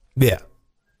 Yeah.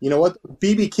 You know what?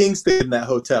 B.B. King stayed in that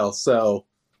hotel, so.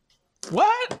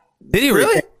 What? Did he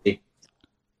really?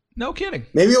 No kidding.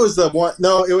 Maybe it was the one.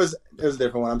 No, it was a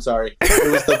different one. I'm sorry.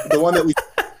 It was the one that we.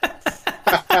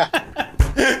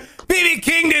 B.B.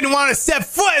 King didn't want to step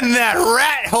foot in that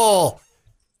rat hole.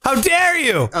 How dare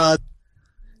you?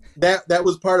 That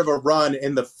was part of a run,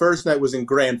 and the first night was in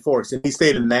Grand Forks, and he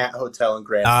stayed in that hotel in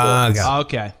Grand Forks.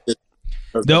 Okay.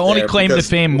 The only claim to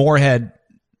fame Moorhead.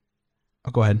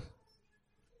 Oh, go ahead.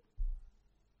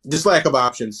 Just lack of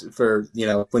options for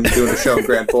when you're doing a show in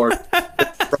Grand Forks.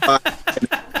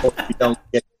 You don't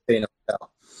get to stay in a hotel.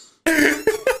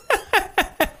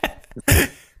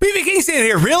 B.B. King stayed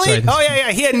here, really? Sorry. Oh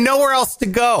yeah. He had nowhere else to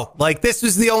go. Like this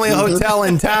was the only hotel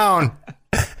in town.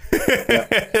 Yeah.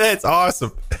 That's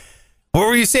awesome. What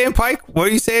were you saying, Pike? What were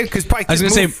you saying? Because Pike I was going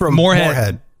to say from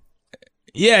Moorhead.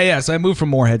 Yeah. So I moved from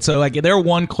Moorhead. So like their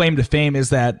one claim to fame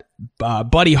is that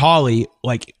Buddy Holly,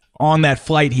 like on that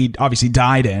flight he obviously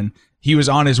died in, he was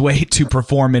on his way to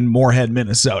perform in Moorhead,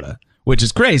 Minnesota, which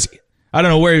is crazy. I don't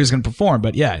know where he was going to perform,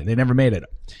 but yeah, they never made it,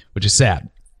 which is sad.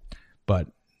 But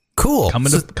cool.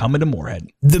 Coming to Moorhead.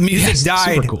 The music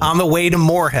died on the way to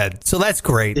Moorhead. So that's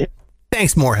great. Yeah.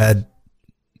 Thanks, Moorhead.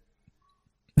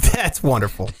 That's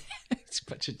wonderful. It's a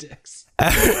bunch of dicks.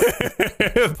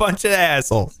 A bunch of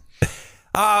assholes.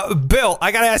 Bill,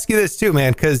 I got to ask you this too,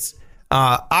 man, because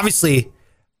obviously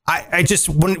I just,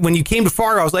 when you came to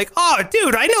Fargo, I was like, oh,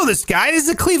 dude, I know this guy. This is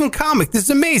a Cleveland comic. This is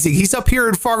amazing. He's up here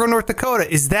in Fargo, North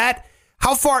Dakota. Is that,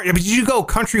 how far, did you go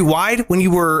countrywide when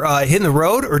you were hitting the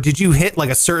road, or did you hit like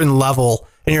a certain level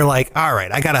and you're like, all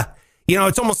right, I got to,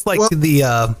 it's almost like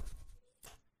the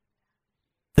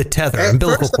tether,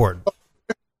 umbilical cord.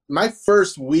 My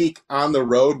first week on the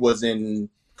road was in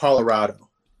Colorado.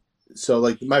 So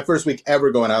like my first week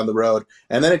ever going out on the road.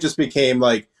 And then it just became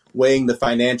like weighing the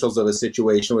financials of a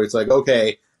situation where it's like,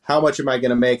 okay, how much am I going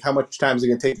to make? How much time is it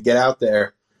going to take to get out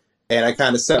there? And I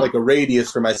kind of set like a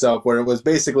radius for myself where it was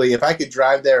basically, if I could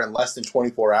drive there in less than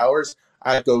 24 hours,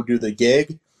 I'd go do the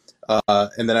gig.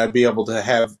 And then I'd be able to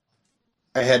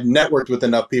I had networked with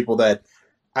enough people that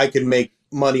I could make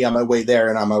money on my way there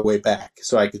and on my way back.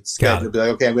 So I could schedule, be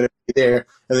like, okay, I'm going to be there.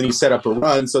 And then you set up a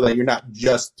run so that you're not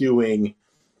just doing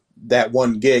that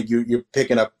one gig. You're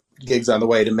picking up gigs on the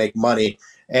way to make money.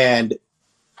 And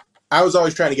I was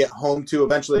always trying to get home too.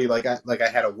 Eventually, I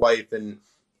had a wife and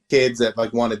kids that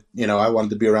wanted, I wanted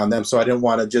to be around them. So I didn't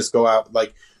want to just go out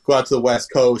to the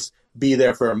West Coast, be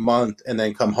there for a month and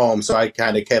then come home. So I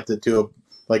kind of kept it to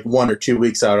 1 or 2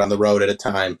 weeks out on the road at a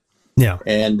time. Yeah.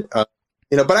 And,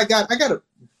 but I got to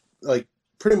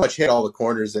pretty much hit all the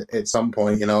corners at some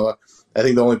point. I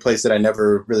think the only place that I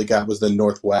never really got was the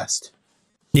Northwest.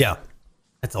 Yeah.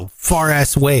 That's a far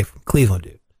ass way from Cleveland,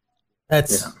 dude.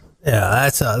 That's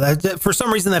for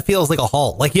some reason that feels like a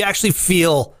haul. Like you actually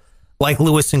feel like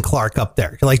Lewis and Clark up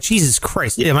there. You're like, Jesus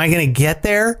Christ, am I going to get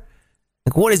there?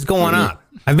 Like, what is going on?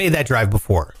 I've made that drive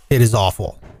before. It is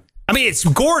awful. I mean, it's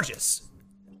gorgeous,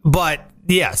 but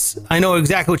yes, I know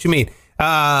exactly what you mean.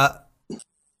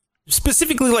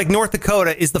 specifically like North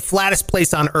Dakota is the flattest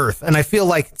place on earth. And I feel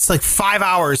like it's like 5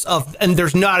 hours and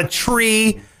there's not a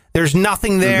tree. There's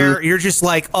nothing there. Mm-hmm. You're just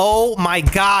like, oh my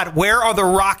God, where are the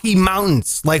Rocky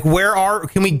Mountains? Like,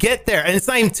 can we get there? And it's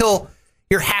not even until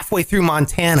you're halfway through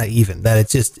Montana even that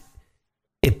it's just,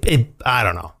 I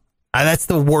don't know. That's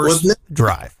the worst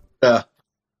drive.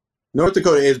 North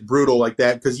Dakota is brutal like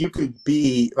that because you can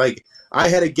be like, I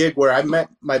had a gig where I met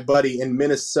my buddy in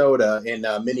Minnesota, in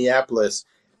Minneapolis,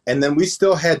 and then we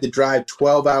still had to drive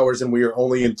 12 hours and we were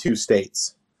only in 2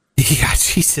 states. Yeah,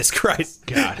 Jesus Christ.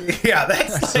 God. Yeah,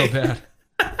 that's so bad.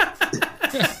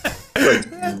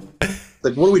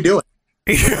 like, what are we doing?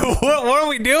 what are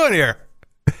we doing here?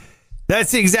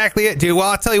 That's exactly it, dude. Well,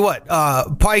 I'll tell you what.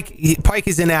 Pike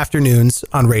is in afternoons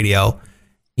on radio.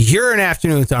 You're in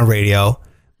afternoons on radio.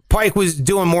 Pike was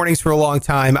doing mornings for a long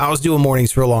time. I was doing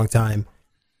mornings for a long time.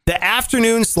 The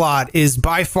afternoon slot is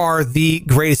by far the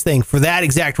greatest thing for that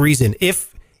exact reason.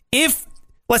 If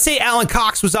let's say Alan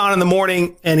Cox was on in the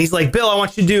morning and he's like, Bill, I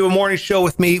want you to do a morning show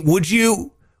with me. Would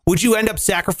you end up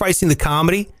sacrificing the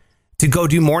comedy to go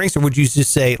do mornings, or would you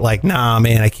just say like, nah,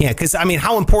 man, I can't? Because I mean,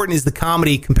 how important is the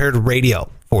comedy compared to radio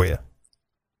for you?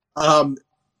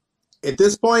 At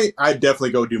this point, I'd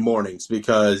definitely go do mornings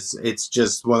because it's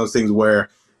just one of those things where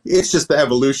it's just the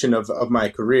evolution of my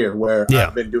career where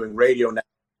I've been doing radio now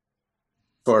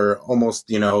for almost,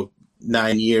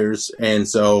 9 years. And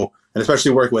so, and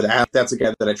especially working with Alan, that's a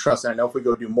guy that I trust. And I know if we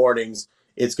go do mornings,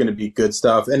 it's going to be good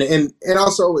stuff. And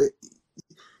also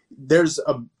there's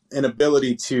an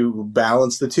ability to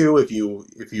balance the two if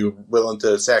you're willing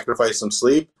to sacrifice some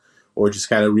sleep or just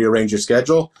kind of rearrange your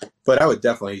schedule. But I would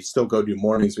definitely still go do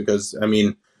mornings because, I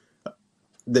mean,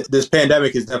 this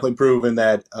pandemic has definitely proven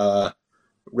that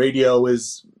radio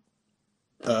has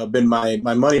been my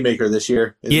moneymaker this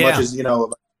year. As much as,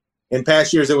 in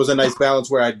past years, it was a nice balance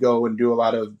where I'd go and do a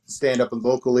lot of stand-up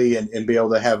locally and be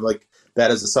able to have like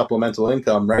that as a supplemental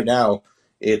income. Right now,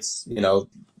 it's,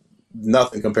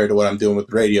 nothing compared to what I'm doing with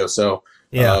radio. So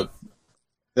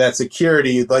that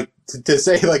security, like to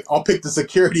say like, I'll pick the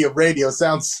security of radio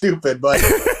sounds stupid, but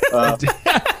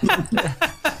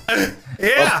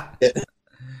yeah.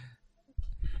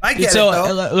 I get so, it.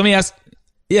 So let me ask.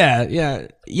 Yeah.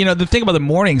 The thing about the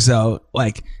mornings though,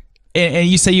 like, and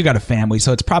you say you got a family,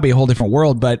 so it's probably a whole different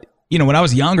world. But, when I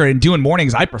was younger and doing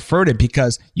mornings, I preferred it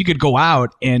because you could go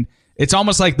out and it's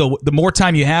almost like the more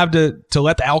time you have to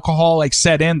let the alcohol like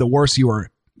set in, the worse you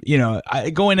were.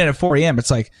 Going in at 4 a.m.,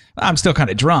 it's like, I'm still kind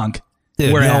of drunk.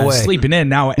 Dude, whereas no way. Sleeping in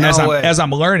now, as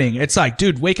I'm learning, it's like,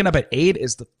 dude, waking up at 8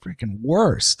 is the freaking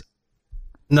worst.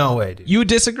 No way, dude. You would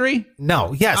disagree?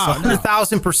 No. Yes,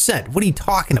 100,000%. What are you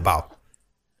talking about?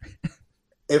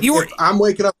 If I'm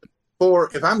waking up at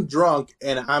 4, if I'm drunk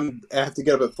and I have to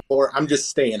get up at 4, I'm just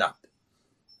staying up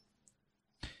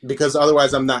because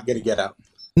otherwise I'm not going to get up.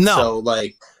 No. So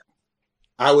like,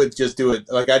 I would just do it.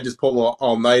 Like I just pull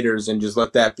all-nighters and just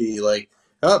let that be like,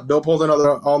 oh, Bill pulled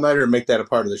another all-nighter and make that a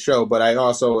part of the show. But I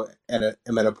also am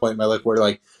at a point in my life where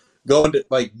like going to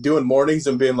like doing mornings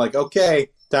and being like, okay,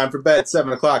 time for bed,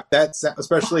 7 o'clock. That's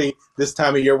especially this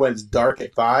time of year when it's dark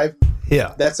at 5.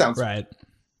 Yeah. That sounds right.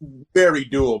 Very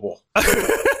doable.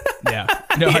 Yeah.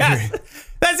 No, I agree.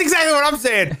 That's exactly what I'm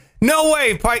saying. No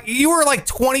way, Pike. You were like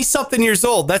 20-something years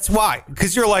old. That's why.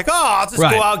 Because you're like, oh, I'll just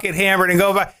go out, get hammered, and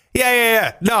go back.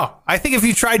 Yeah. No, I think if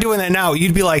you tried doing that now,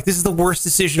 you'd be like, this is the worst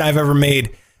decision I've ever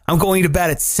made. I'm going to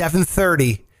bed at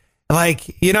 7:30.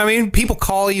 Like, you know what I mean? People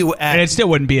call you at and it still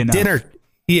wouldn't be enough. Dinner.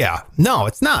 Yeah. No,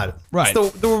 it's not. Right.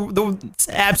 It's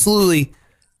absolutely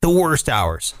the worst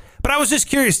hours. But I was just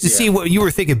curious to see what you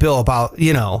were thinking, Bill, about,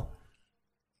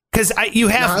 because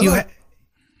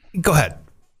go ahead.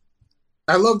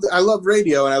 I love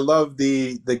radio, and I love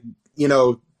the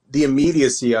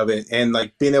immediacy of it, and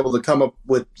like being able to come up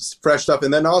with fresh stuff.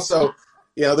 And then also,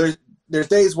 there's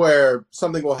days where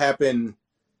something will happen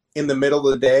in the middle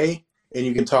of the day, and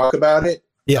you can talk about it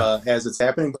as it's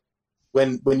happening.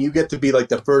 But when you get to be like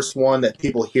the first one that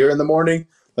people hear in the morning,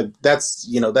 like that's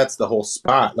the whole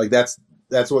spot. Like that's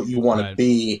what you want to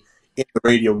be in the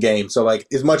radio game. So like,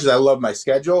 as much as I love my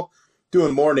schedule,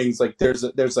 doing mornings, like there's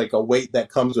like a weight that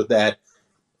comes with that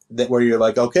where you're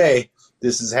like, okay,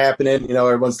 this is happening,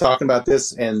 everyone's talking about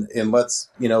this, and let's,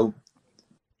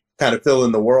 kind of fill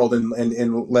in the world and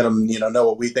let them, know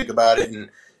what we think about it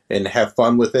and have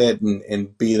fun with it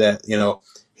and be that,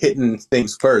 hitting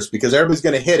things first, because everybody's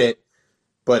going to hit it,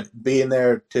 but being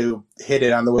there to hit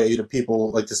it on the way to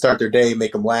people, like to start their day,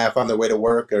 make them laugh on their way to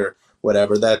work or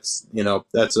whatever, that's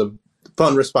a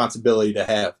fun responsibility to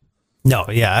have. No,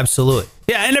 yeah, absolutely.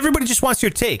 Yeah, and everybody just wants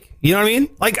your take. You know what I mean?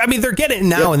 Like, I mean, they're getting it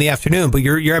now in the afternoon, but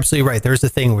you're absolutely right. There's the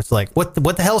thing where it's like, what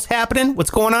the hell's happening?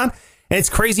 What's going on? And it's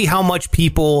crazy how much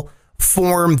people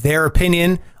form their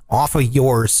opinion off of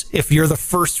yours. If you're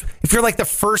like the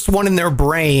first one in their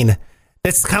brain,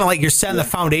 that's kind of like you're setting the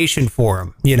foundation for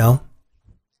them, you know?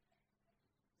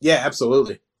 Yeah,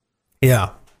 absolutely.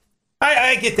 Yeah.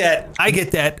 I get that. I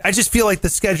get that. I just feel like the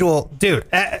schedule, dude,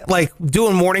 like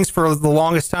doing mornings for the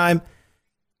longest time,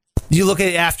 you look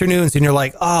at afternoons and you're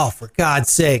like, oh, for God's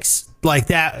sakes, like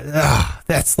that.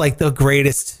 That's like the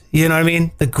greatest. You know what I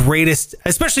mean? The greatest,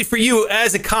 especially for you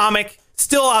as a comic,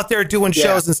 still out there doing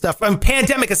shows and stuff. I mean,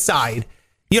 pandemic aside,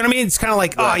 you know what I mean? It's kind of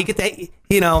like, oh, you get that,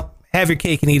 you know, have your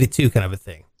cake and eat it too, kind of a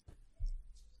thing.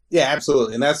 Yeah,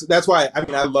 absolutely. And that's why, I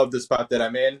mean, I love the spot that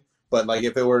I'm in. But like,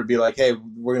 if it were to be like, hey,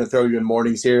 we're gonna throw you in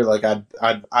mornings here, like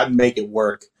I'd make it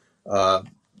work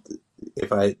if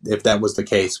that was the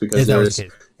case, because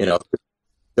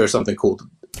there's something cool.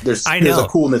 There's a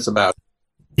coolness about it.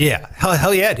 Yeah,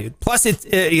 hell yeah, dude. Plus,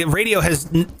 radio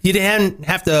you didn't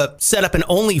have to set up an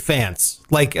OnlyFans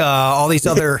like all these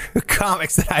other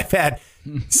comics that I've had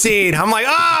seen. I'm like,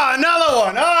 another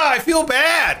one. I feel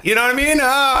bad. You know what I mean?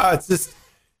 It's just.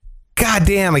 God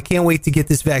damn, I can't wait to get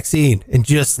this vaccine and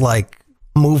just like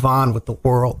move on with the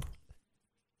world.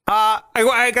 I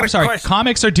got I'm sorry, question.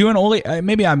 Comics are doing only,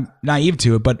 maybe I'm naive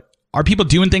to it, but are people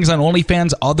doing things on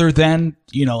OnlyFans other than,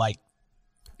 like,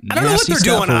 I don't know what they're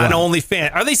doing on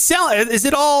OnlyFans. Are they selling? Is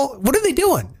it all, what are they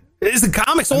doing? Is the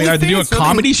comics OnlyFans? Are they doing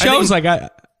comedy shows?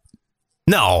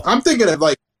 No. I'm thinking of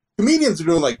like, comedians are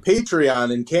doing like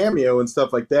Patreon and Cameo and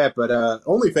stuff like that, but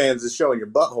OnlyFans is showing your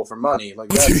butthole for money. Like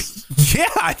that's yeah,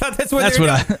 I thought that's what I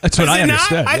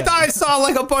understood. I thought I saw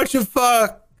like a bunch of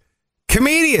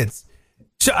comedians.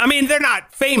 So, I mean, they're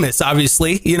not famous,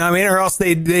 obviously, you know what I mean, or else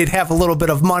they'd have a little bit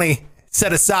of money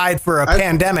set aside for a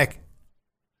pandemic.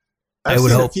 I've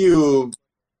seen a few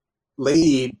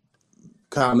lady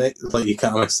comics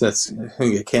that's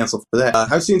gonna get canceled for that.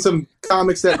 I've seen some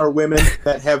comics that are women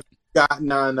that have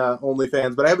gotten on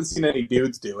OnlyFans, but I haven't seen any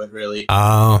dudes do it really.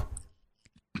 Oh,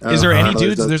 is there any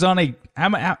dudes? There's only how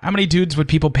many dudes would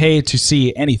people pay to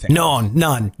see anything?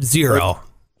 None, zero.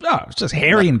 It's just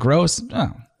hairy and gross.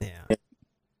 Oh, yeah.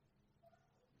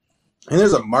 And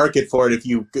there's a market for it if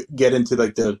you get into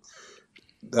like the,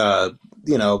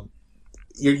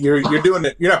 you're doing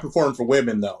it. You're not performing for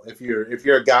women though. If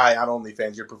you're a guy on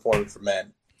OnlyFans, you're performing for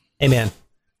men. Hey man,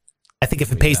 I think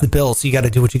if it pays the bills, you got to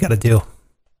do what you got to do.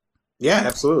 Yeah,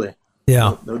 absolutely.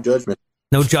 Yeah. No judgment.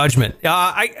 No judgment.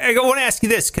 I want to ask you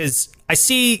this because I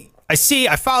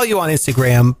follow you on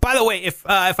Instagram. By the way, if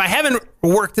I haven't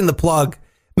worked in the plug,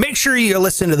 make sure you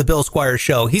listen to the Bill Squire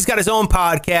Show. He's got his own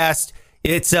podcast.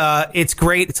 It's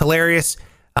great. It's hilarious.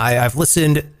 I've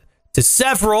listened to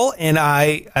several, and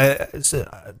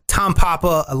Tom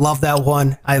Papa, I love that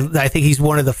one. I think he's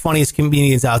one of the funniest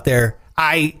comedians out there.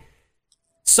 I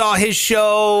saw his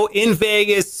show in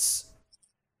Vegas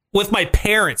with my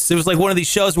parents. It was like one of these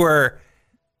shows where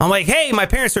I'm like, hey, my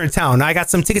parents are in town. I got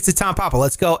some tickets to Tom Papa.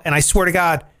 Let's go. And I swear to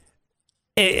God,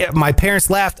 my parents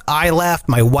laughed. I laughed.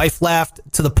 My wife laughed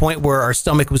to the point where our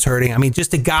stomach was hurting. I mean,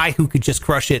 just a guy who could just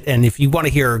crush it. And if you want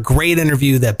to hear a great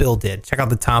interview that Bill did, check out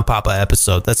the Tom Papa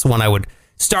episode. That's the one I would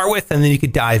start with. And then you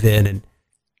could dive in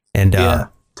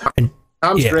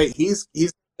Tom's great. He's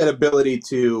that ability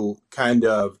to kind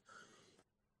of,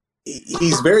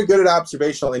 he's very good at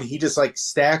observational, and he just like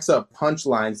stacks up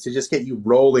punchlines to just get you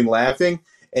rolling laughing.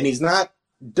 And he's not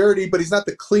dirty, but he's not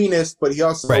the cleanest, but he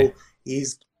also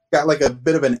he's got like a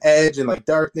bit of an edge and like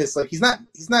darkness. Like he's not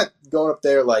going up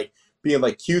there like being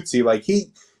like cutesy. Like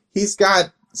he's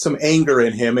got some anger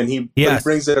in him, and he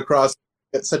brings it across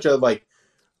at such a like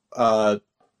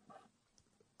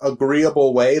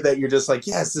agreeable way that you're just like,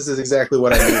 yes, this is exactly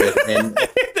what I needed. And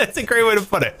that's a great way to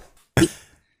put it.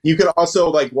 You could also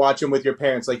like watch him with your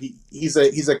parents. Like he's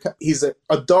an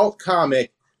adult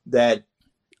comic that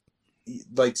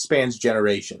like spans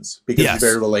generations because he's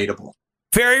very relatable.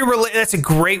 That's a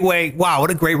great way. Wow, what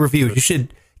a great review. You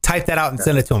should type that out and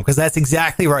send it to him, because that's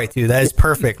exactly right, dude. That is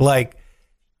perfect. Like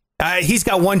he's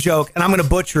got one joke, and I'm going to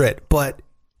butcher it, but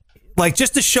like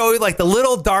just to show you like the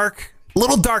little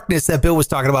darkness that Bill was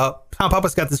talking about. Tom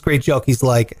Papa's got this great joke. He's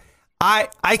like,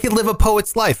 I could live a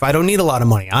poet's life. I don't need a lot of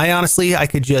money. I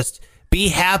could just be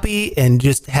happy and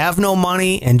just have no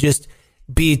money and just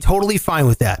be totally fine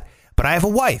with that. But I have a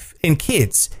wife and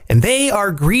kids, and they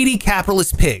are greedy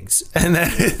capitalist pigs. And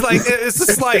then it's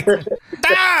just like,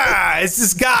 it's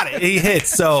just got it. He hits.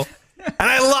 So, and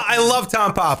I love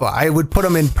Tom Papa. I would put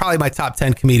him in probably my top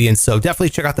 10 comedians. So definitely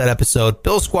check out that episode.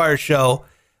 Bill Squire Show.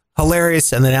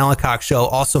 hilarious, and then Alan Cox Show,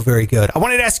 also very good. I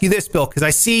wanted to ask you this, Bill, because I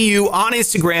see you on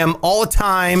Instagram all the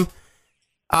time.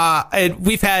 And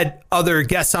we've had other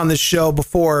guests on this show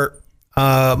before.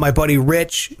 My buddy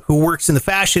Rich, who works in the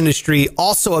fashion industry,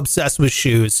 also obsessed with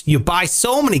shoes. You buy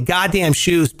so many goddamn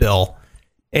shoes, Bill.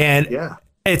 And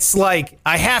it's like,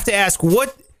 I have to ask,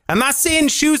 what... I'm not saying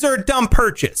shoes are a dumb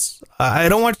purchase. I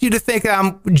don't want you to think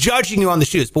I'm judging you on the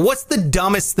shoes, but what's the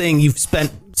dumbest thing you've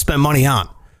spent money on?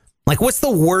 Like, what's the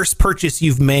worst purchase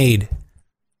you've made?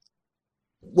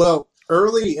 Well,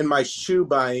 early in my shoe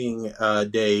buying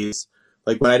days,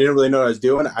 like when I didn't really know what I was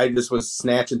doing, I just was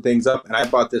snatching things up, and I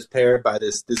bought this pair by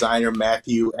this designer,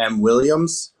 Matthew M.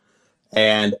 Williams,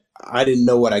 and I didn't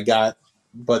know what I got,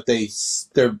 but I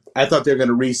thought they were going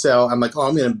to resell. I'm like, oh,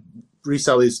 I'm going to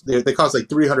resell these. They cost like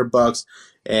 $300,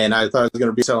 and I thought I was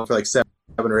going to resell them for like $700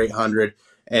 or $800,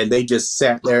 and they just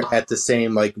sat there at the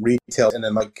same like retail, and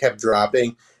then like kept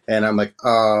dropping, and I'm like,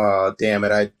 oh, damn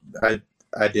it,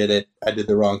 I did it. I did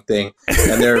the wrong thing,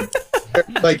 and they're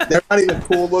not even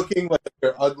cool looking. Like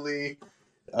they're ugly.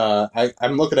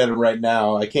 I'm looking at them right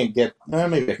now. I can't get.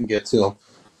 Maybe I can get to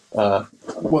them.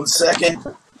 1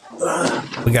 second.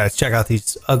 We got to check out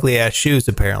these ugly ass shoes.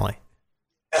 Apparently.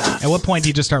 At what point do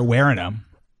you just start wearing them?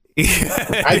 You know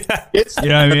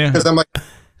what I mean? Because I'm like,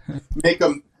 make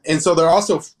them, and so they're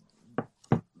also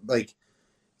like,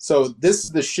 so this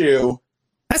is the shoe.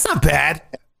 That's not bad.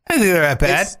 I think they're that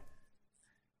bad.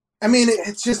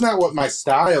 It's just not what my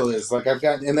style is. Like I've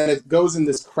got, and then it goes in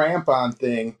this crampon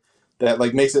thing that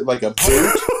like makes it like a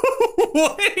boot.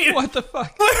 Wait, what the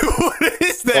fuck? What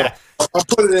is that? I'll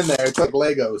put it in there. It's like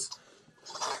Legos.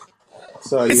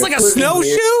 So it's like a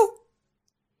snowshoe.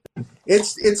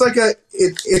 It's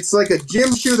like a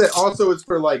gym shoe that also is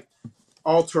for like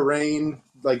all terrain,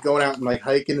 like going out and like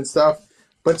hiking and stuff.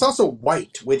 But it's also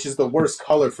white, which is the worst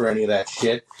color for any of that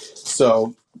shit.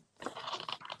 So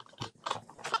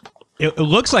it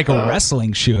looks like a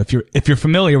wrestling shoe. If you're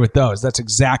familiar with those, that's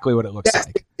exactly what it looks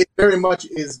like. It very much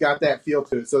is got that feel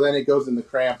to it. So then it goes in the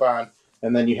crampon,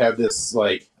 and then you have this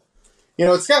like,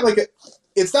 it's got like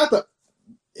it's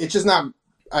just not.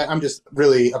 I'm just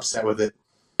really upset with it.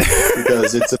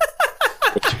 Because it's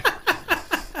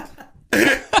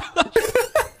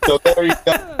so there you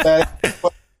go.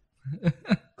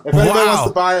 If anybody wants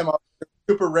to buy them, they're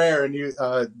super rare, and you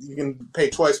can pay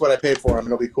twice what I paid for them.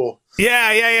 It'll be cool.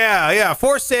 Yeah.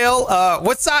 For sale.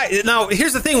 What size? Now,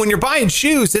 here's the thing: when you're buying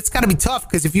shoes, it's got to be tough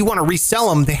because if you want to resell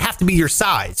them, they have to be your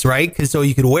size, right? Because so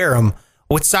you could wear them.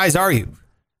 What size are you?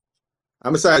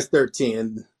 I'm a size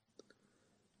 13.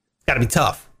 Got to be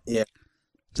tough. Yeah.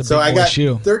 So I got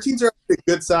shoe. 13s are a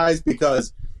good size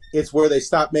because it's where they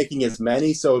stop making as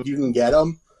many. So if you can get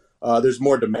them, there's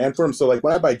more demand for them. So like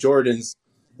when I buy Jordans,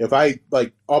 if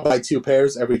I'll buy 2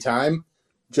 pairs every time,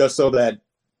 just so that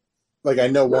like I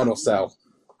know one will sell.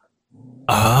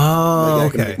 Oh, I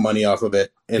can make money off of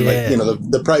it, and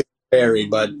the price vary,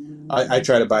 but I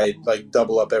try to buy like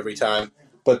double up every time.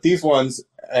 But these ones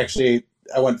actually,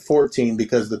 I went 14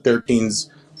 because the 13s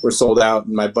were sold out,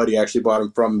 and my buddy actually bought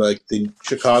them from like the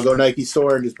Chicago Nike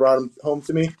store and just brought them home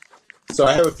to me. So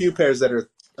I have a few pairs that are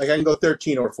like I can go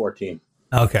 13 or 14.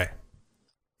 Okay.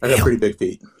 I got pretty big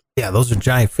feet. Yeah, those are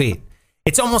giant feet.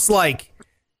 It's almost like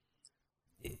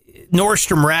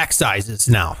Nordstrom rack sizes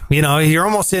now. You're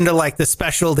almost into like the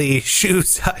specialty shoe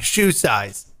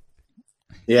size.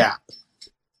 Yeah.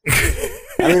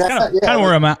 Kind of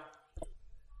where I'm at.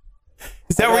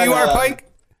 Is that where you are, Pike?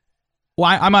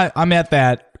 Well, I'm at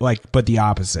that, like, but the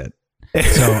opposite.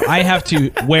 So I have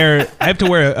to wear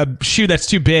a shoe that's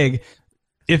too big,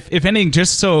 if anything,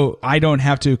 just so I don't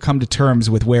have to come to terms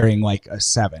with wearing like a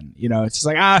 7. It's just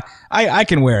like I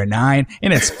can wear a 9,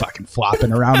 and it's fucking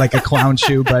flopping around like a clown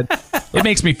shoe, but it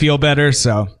makes me feel better.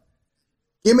 So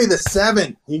give me the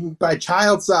 7. You can buy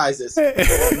child sizes.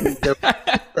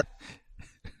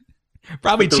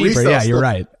 Probably cheaper. Yeah, you're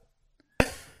right.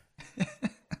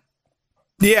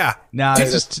 Yeah. No,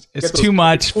 it's too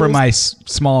much for my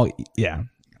small. Yeah.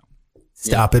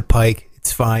 Stop it, Pike.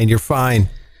 It's fine. You're fine.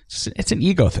 It's an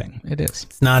ego thing. It is.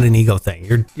 It's not an ego thing.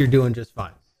 You're doing just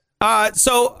fine.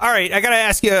 So all right, I gotta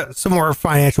ask you some more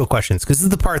financial questions because this is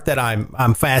the part that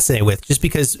I'm fascinated with. Just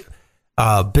because,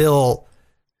 Bill,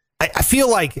 I feel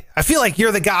like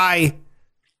you're the guy.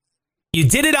 You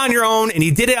did it on your own, and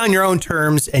you did it on your own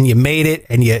terms, and you made it,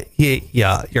 and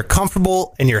you're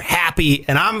comfortable, and you're happy,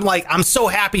 and I'm so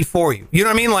happy for you. You know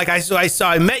what I mean? Like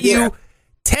I met you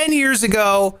 10 years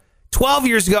ago, 12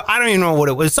 years ago. I don't even know what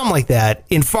it was, something like that,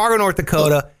 in Fargo, North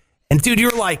Dakota. And dude,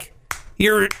 you're like,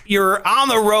 you're on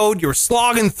the road, you're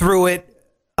slogging through it,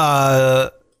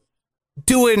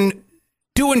 doing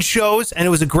doing shows, and it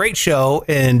was a great show.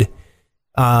 And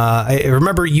I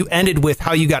remember you ended with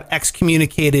how you got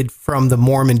excommunicated from the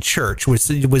Mormon Church, which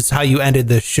was how you ended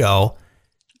the show,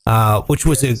 which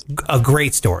was a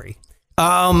great story.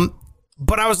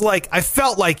 But I was like, I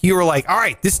felt like you were like, all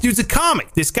right, this dude's a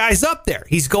comic. This guy's up there.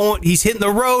 He's hitting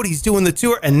the road. He's doing the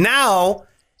tour. And now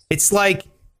it's like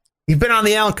you've been on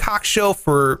the Alan Cox show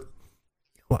for,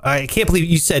 I can't believe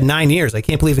you said 9 years. I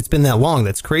can't believe it's been that long.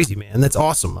 That's crazy, man. That's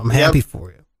awesome. I'm happy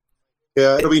for you.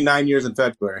 Yeah, it'll be 9 years in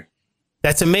February.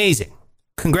 That's amazing.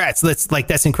 Congrats.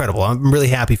 That's incredible. I'm really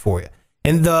happy for you.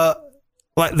 And the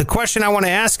question I want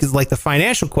to ask is like the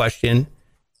financial question.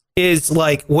 Is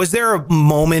like, was there a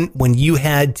moment when you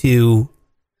had to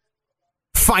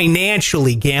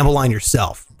financially gamble on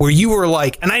yourself where you were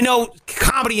like, and I know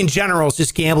comedy in general is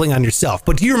just gambling on yourself,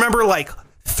 but do you remember like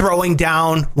throwing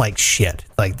down like shit,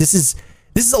 like this is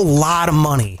a lot of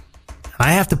money,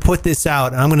 I have to put this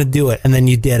out and I'm going to do it. And then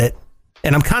you did it.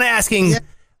 And I'm kind of asking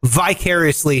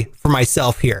vicariously for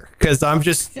myself here because I'm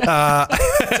just,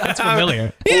 sounds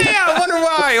familiar. Yeah.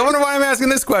 I wonder why I'm asking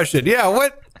this question. Yeah.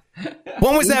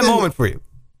 When was that moment for you?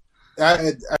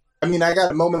 I mean, I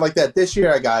got a moment like that this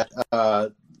year. I got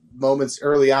moments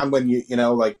early on when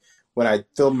like when I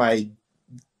filmed my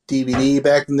DVD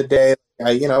back in the day.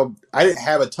 I didn't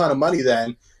have a ton of money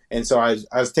then, and so I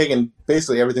was taking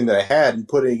basically everything that I had and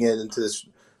putting it into this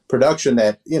production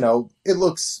that it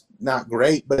looks not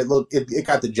great, but it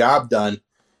got the job done.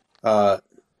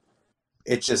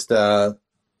 It's just one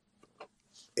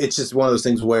of those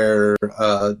things where.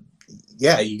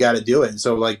 Yeah, you got to do it.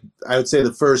 So, like, I would say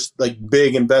the first like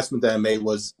big investment that I made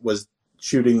was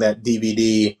shooting that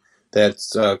DVD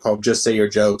that's called "Just Say Your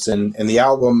Jokes," and the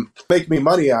album make me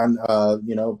money on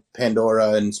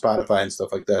Pandora and Spotify and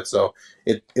stuff like that. So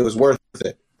it was worth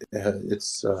it.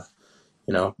 It's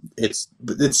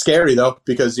scary though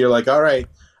because you're like, all right,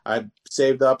 I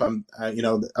saved up. I'm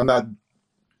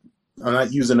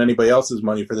not using anybody else's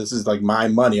money for this. This is like my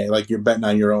money. Like you're betting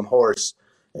on your own horse.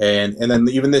 And then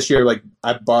even this year, like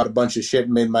I bought a bunch of shit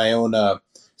and made my own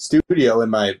studio in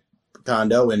my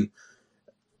condo, and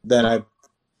then I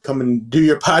come and do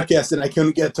your podcast, and I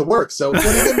couldn't get to work. So what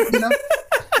are you gonna,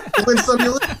 win some,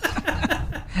 you lose.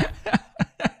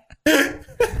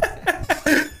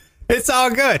 It's all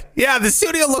good. Yeah, the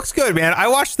studio looks good, man. I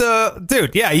watched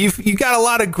yeah, you got a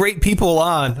lot of great people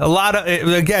on. A lot of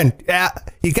again,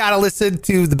 you got to listen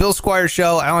to the Bill Squire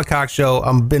show, Alan Cox show.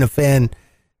 I've been a fan.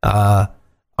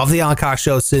 Of the Alan Cox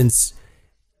show since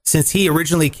he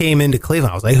originally came into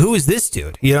Cleveland. I was like, who is this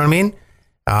dude? You know what I mean?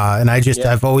 And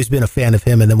I've always been a fan of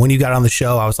him. And then when you got on the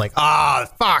show, I was like,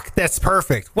 fuck, that's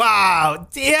perfect. Wow.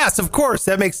 Yes, of course.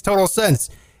 That makes total sense.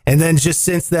 And then just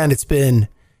since then, it's been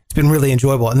really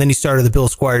enjoyable. And then you started the Bill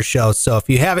Squire show. So if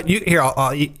you haven't,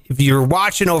 if you're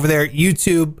watching over there,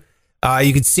 YouTube,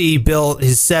 you can see Bill,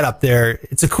 his setup there.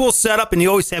 It's a cool setup and you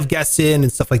always have guests in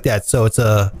and stuff like that. So it's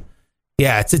a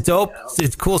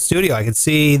cool studio. I can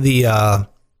see the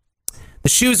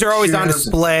shoes are always on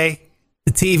display.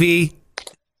 The TV.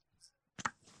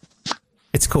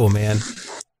 It's cool, man.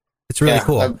 It's really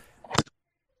cool.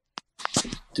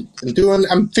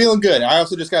 I'm feeling good. I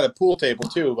also just got a pool table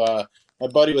too. My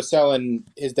buddy was selling.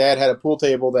 His dad had a pool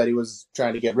table that he was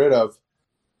trying to get rid of,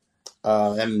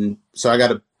 and so I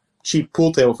got a cheap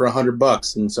pool table for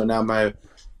 $100. And so now I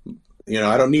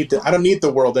don't need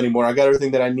the world anymore. I got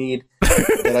everything that I need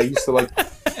that I used to like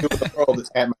do with the world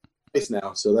at my place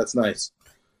now. So that's nice.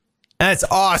 That's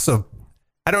awesome.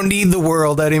 I don't need the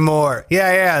world anymore.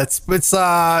 Yeah. It's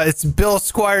Bill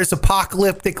Squire's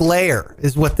apocalyptic lair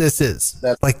is what this is.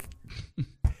 That's like,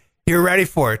 you're ready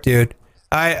for it, dude.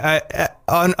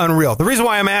 Unreal. The reason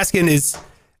why I'm asking is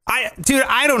I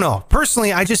don't know.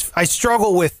 Personally, I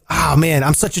struggle with,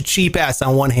 I'm such a cheap ass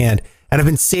on one hand, and I've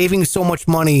been saving so much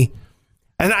money.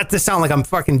 And not to sound like I'm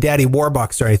fucking Daddy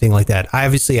Warbucks or anything like that.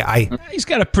 He's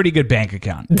got a pretty good bank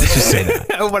account. Let's just say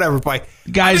that. Whatever, Mike.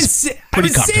 Guys, I've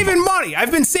been saving money. I've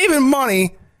been saving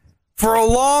money for a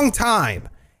long time.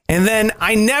 And then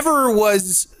I never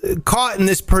was caught in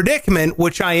this predicament,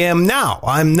 which I am now.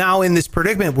 I'm now in this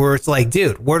predicament where it's like,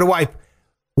 dude, where do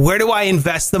I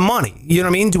invest the money? You know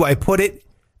what I mean? Do I put it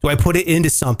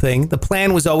into something? The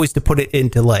plan was always to put it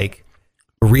into like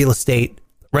real estate,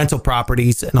 rental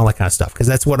properties and all that kind of stuff, because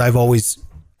that's what I've always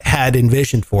had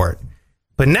envisioned for it.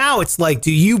 But now it's like, do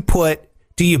you bet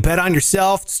on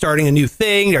yourself starting a new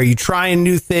thing? Are you trying a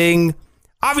new thing?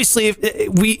 Obviously, if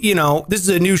this is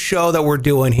a new show that we're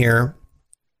doing here,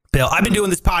 Bill. I've been doing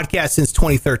this podcast since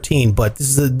 2013, but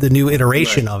this is the new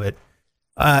iteration of it.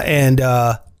 And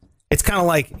it's kind of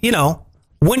like,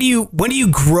 when do you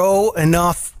grow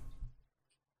enough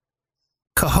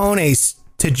cojones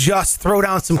to just throw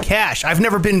down some cash. I've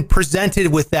never been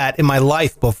presented with that in my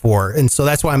life before. And so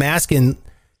that's why I'm asking,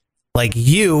 like,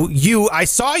 I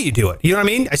saw you do it. You know what I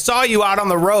mean? I saw you out on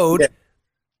the road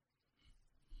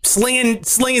slinging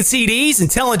CDs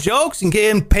and telling jokes and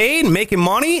getting paid and making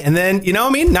money. And then, you know what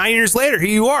I mean? 9 years later, here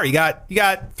you are. You got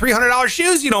 $300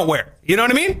 shoes you don't wear. You know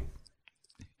what I mean?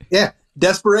 Yeah.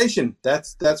 Desperation.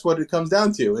 That's what it comes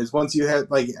down to, is once you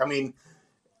have, like, I mean,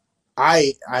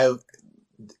 I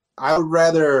would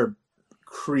rather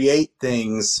create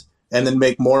things and then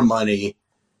make more money.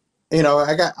 You know,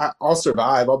 I'll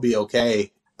survive. I'll be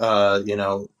okay. You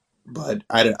know, but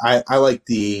I like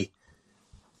the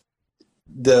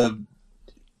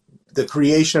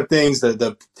creation of things,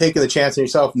 the taking the chance on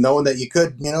yourself, knowing that you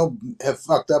could, you know, have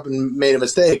fucked up and made a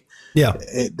mistake. Yeah.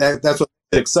 That's what's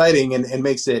exciting and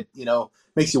makes it, you know,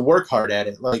 makes you work hard at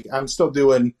it. Like, I'm still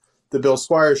doing the Bill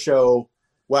Squire show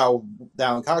while the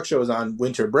Alan Cox show is on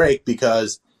winter break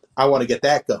because I want to get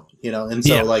that going, you know? And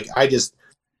so like,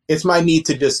 it's my need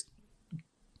to just,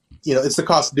 you know, it's the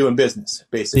cost of doing business,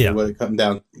 basically what it comes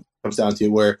down to,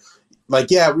 where,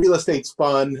 like, yeah, real estate's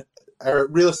fun, or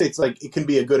real estate's like, it can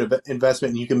be a good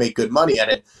investment and you can make good money at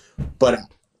it, but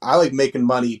I like making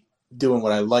money doing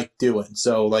what I like doing.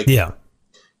 So like,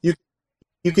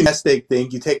 you can nest egg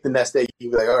thing, you take the nest egg, you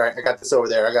be like, all right, I got this over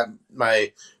there, I got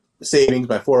my savings,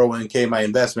 my 401k, my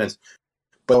investments,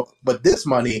 but this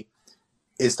money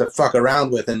is to fuck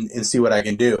around with and see what I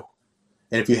can do.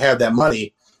 And if you have that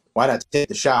money, why not take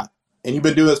the shot? And you've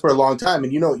been doing this for a long time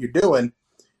and you know what you're doing.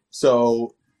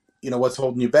 So, you know, what's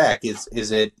holding you back? Is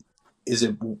it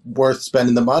worth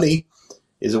spending the money?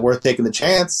 Is it worth taking the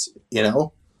chance? You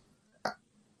know,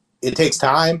 it takes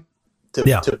time to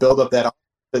build up that,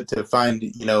 to find,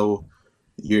 you know,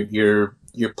 your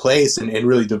place and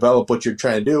really develop what you're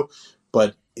trying to do.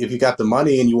 But if you got the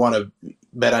money and you want to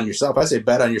bet on yourself, I say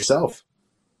bet on yourself.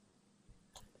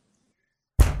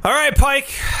 All right, Pike.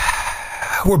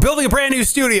 We're building a brand new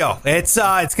studio. It's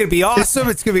going to be awesome.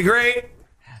 It's going to be great.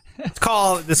 It's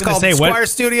called Squire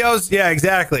Studios. Yeah,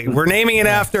 exactly. We're naming it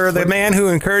after the man who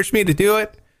encouraged me to do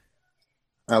it.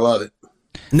 I love it.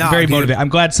 No, very motivated. I'm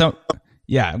glad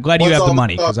you have the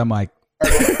money, because I'm like,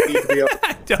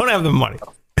 I don't have the money.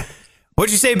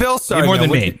 What'd you say, Bill? Sorry, more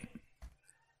than me.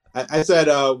 I said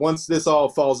once this all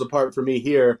falls apart for me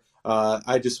here,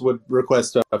 I just would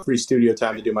request a free studio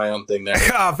time to do my own thing there.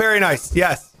 Oh, very nice.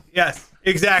 Yes,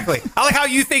 exactly. I like how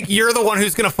you think you're the one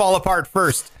who's going to fall apart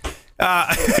first.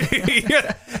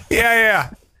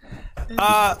 Yeah.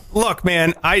 Look,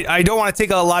 man, I don't want to take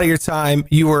a lot of your time.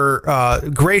 You were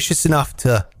gracious enough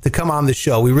to come on the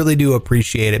show. We really do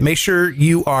appreciate it. Make sure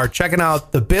you are checking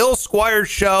out the Bill Squire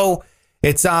Show.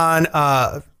 It's on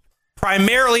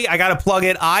primarily, I got to plug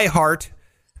it, iHeart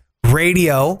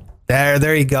Radio.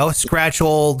 There you go. Scratch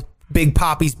old Big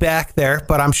Poppy's back there,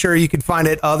 but I'm sure you can find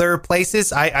it other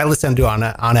places. I listen to it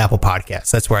on Apple Podcasts.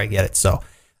 That's where I get it. So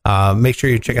make sure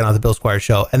you're checking out the Bill Squire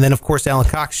Show. And then, of course, Alan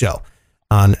Cox Show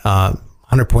on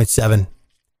 100.7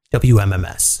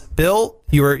 WMMS. Bill,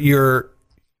 you're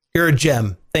a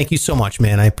gem. Thank you so much,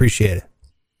 man. I appreciate it.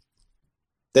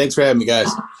 Thanks for having me,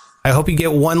 guys. I hope you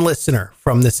get one listener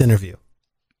from this interview.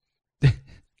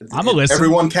 I'm a listener.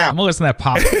 Everyone counts. I'm a listener to that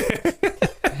pop.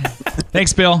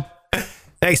 Thanks, Bill.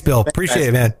 Thanks, Bill. Appreciate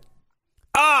it, man.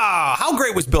 How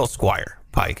great was Bill Squire,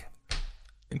 Pike?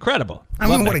 Incredible. I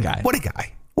mean, what a guy. What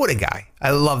a guy. I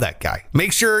love that guy.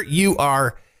 Make sure you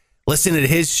are listening to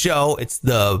his show. It's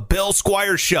the Bill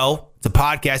Squire Show. It's a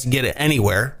podcast. You can get it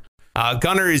anywhere.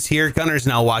 Gunnar is here. Gunner's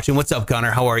now watching. What's up,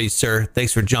 Gunnar? How are you, sir?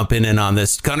 Thanks for jumping in on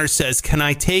this. Gunnar says, can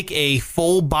I take a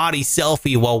full body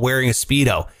selfie while wearing a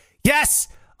Speedo? Yes,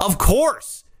 of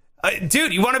course.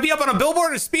 Dude, you want to be up on a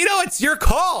billboard in a Speedo? It's your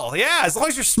call. Yeah, as long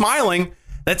as you're smiling,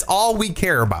 that's all we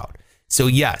care about. So,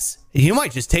 yes, you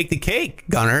might just take the cake,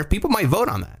 Gunnar. People might vote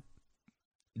on that.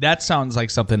 That sounds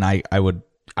like something I would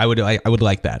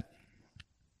like that.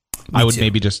 I would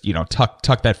maybe just,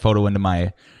 tuck that photo into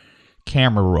my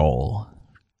camera roll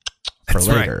for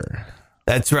later. Right.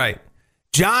 That's right.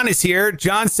 John is here.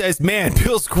 John says, man,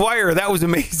 Bill Squire, that was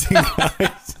amazing.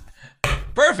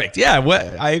 Perfect. Yeah,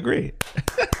 I agree.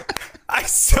 I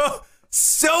so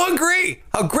agree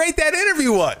how great that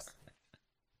interview was.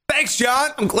 Thanks, John.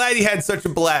 I'm glad you had such a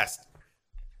blast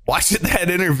watching that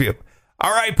interview.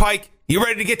 All right, Pike, you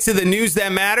ready to get to the news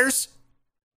that matters?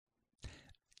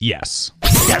 Yes.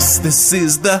 Yes, this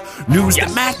is the news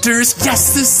that matters.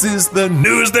 Yes, this is the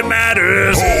news that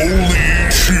matters.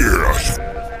 Holy shit.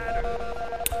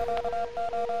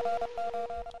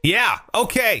 Yeah,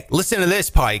 okay. Listen to this,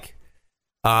 Pike.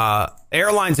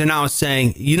 Airlines are now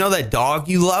saying, you know that dog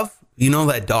you love? You know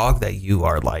that dog that you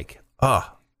are like,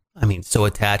 I mean, so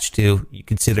attached to, you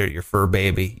consider it your fur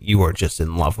baby. You are just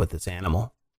in love with this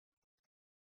animal.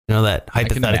 You know that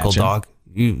hypothetical dog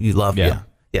you love? Yeah.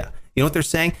 You know what they're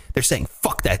saying? They're saying,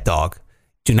 fuck that dog.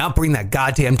 Do not bring that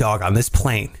goddamn dog on this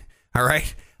plane. All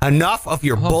right? Enough of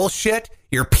your bullshit,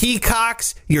 your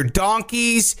peacocks, your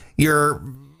donkeys, your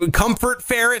comfort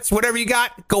ferrets, whatever you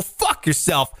got. Go fuck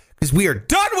yourself, because we are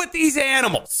done with these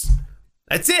animals.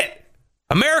 That's it.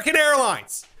 American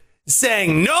Airlines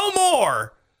saying no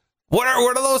more. What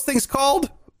are those things called?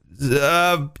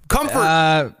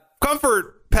 Comfort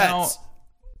pets.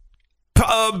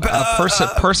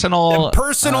 Personal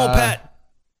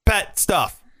pet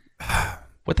stuff.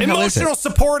 What the hell is it? Emotional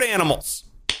support animals.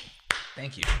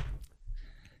 Thank you.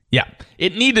 Yeah,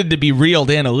 it needed to be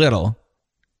reeled in a little,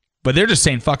 but they're just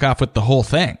saying fuck off with the whole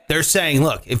thing. They're saying,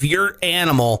 look, if your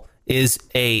animal is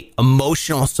a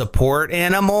emotional support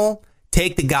animal,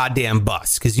 take the goddamn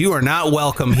bus, because you are not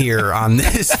welcome here on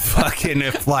this fucking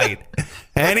flight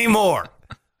anymore.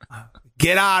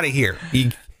 Get out of here.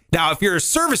 Now, if you're a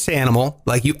service animal,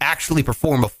 like you actually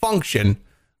perform a function,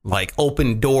 like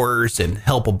open doors and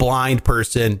help a blind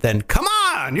person, then come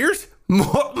on, you're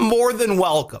more than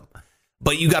welcome.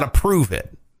 But you got to prove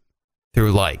it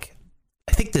through, like,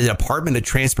 I think the Department of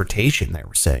Transportation, they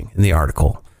were saying in the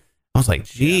article. I was like,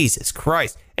 Jesus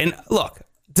Christ. And look,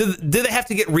 do they have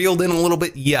to get reeled in a little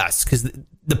bit? Yes, because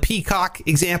the peacock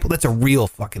example, that's a real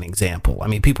fucking example. I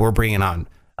mean, people were bringing on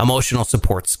emotional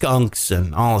support skunks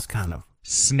and all this kind of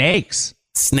snakes.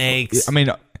 I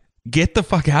mean, get the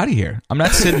fuck out of here. I'm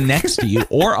not sitting next to you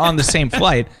or on the same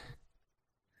flight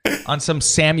on some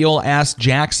Samuel S.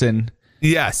 Jackson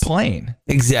plane.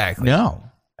 Exactly. No.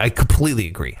 I completely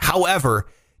agree. However,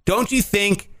 don't you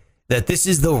think that this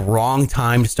is the wrong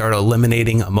time to start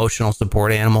eliminating emotional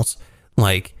support animals?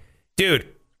 Like, dude,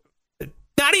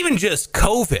 not even just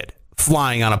COVID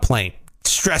flying on a plane,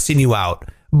 stressing you out,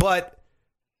 but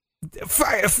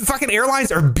fucking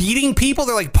airlines are beating people.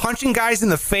 They're like punching guys in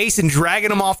the face and dragging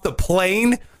them off the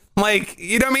plane. Like,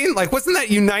 you know what I mean? Like, wasn't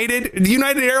that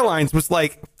United Airlines was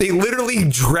like, they literally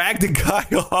dragged a guy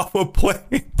off a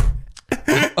plane.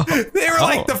 They were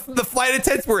like, the flight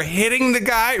attendants were hitting the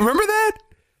guy. Remember that?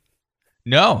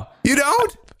 No. You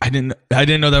don't? I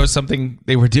didn't know that was something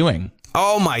they were doing.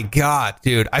 Oh my God,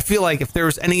 dude. I feel like if there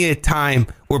was any time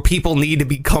where people need to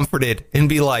be comforted and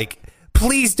be like,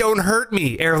 please don't hurt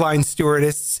me, airline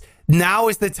stewardess, now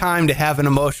is the time to have an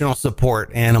emotional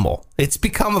support animal. It's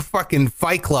become a fucking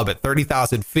fight club at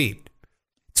 30,000 feet.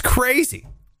 It's crazy.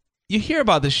 You hear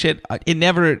about this shit. I've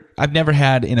never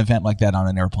had an event like that on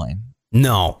an airplane.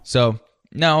 No. So,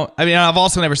 no. I mean, I've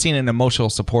also never seen an emotional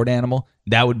support animal.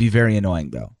 That would be very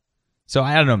annoying, though. So,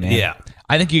 I don't know, man. Yeah.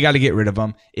 I think you got to get rid of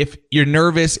them. If you're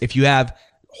nervous, if you have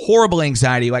horrible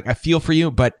anxiety, like, I feel for you,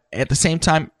 but at the same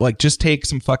time, like, just take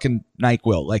some fucking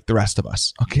NyQuil like the rest of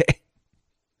us, okay?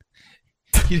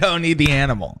 You don't need the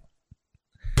animal.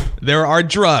 There are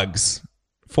drugs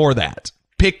for that.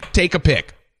 Take a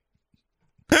pick.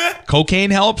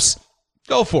 Cocaine helps.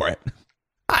 Go for it.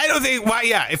 I don't think. Why?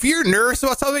 Yeah. If you're nervous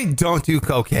about something, don't do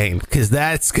cocaine, because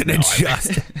that's gonna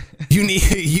you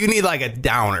need like a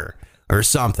downer or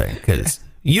something, because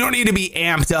you don't need to be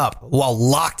amped up while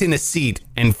locked in a seat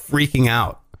and freaking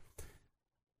out.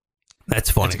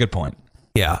 That's funny. That's a good point.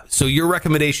 Yeah. So your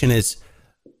recommendation is,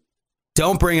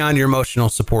 don't bring on your emotional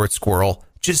support squirrel.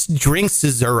 Just drink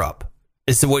syrup,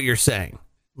 is what you're saying.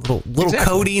 Little exactly.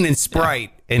 Codeine and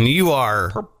Sprite, and you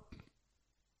are...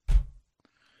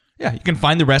 Yeah, you can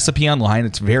find the recipe online.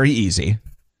 It's very easy.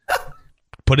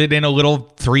 Put it in a little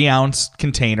 3-ounce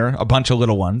container, a bunch of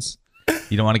little ones.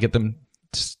 You don't want to get them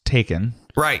taken.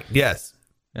 Right, yes.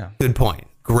 Yeah. Good point.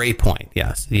 Great point,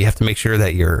 yes. You have to make sure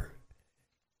that your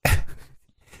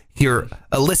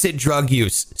illicit drug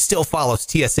use still follows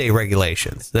TSA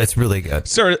regulations. That's really good.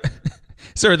 Sir,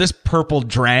 this purple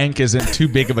drank isn't too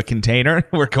big of a container.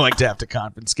 We're going to have to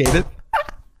confiscate it.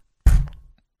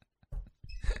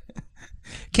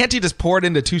 Can't you just pour it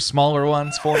into 2 smaller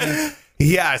ones for me?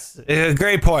 Yes.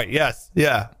 Great point. Yes.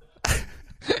 Yeah.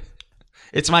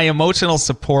 It's my emotional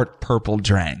support purple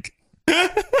drank.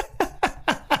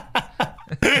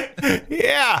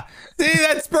 Yeah. See,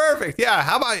 that's perfect. Yeah.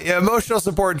 How about emotional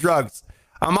support drugs?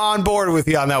 I'm on board with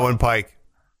you on that one, Pike.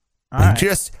 All right.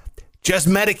 Just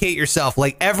medicate yourself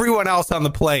like everyone else on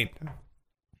the plane.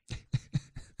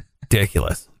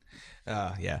 Ridiculous.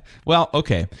 Yeah. Well,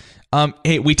 okay.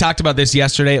 Hey, we talked about this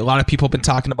yesterday. A lot of people have been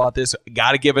talking about this.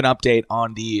 Got to give an update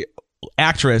on the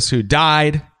actress who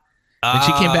died and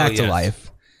she came back to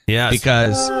life. Yes.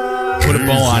 Because put a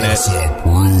bow on it.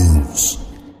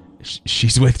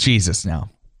 She's with Jesus now.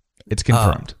 It's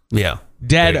confirmed. Yeah.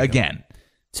 Dead again.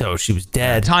 So she was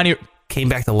dead. Tanya came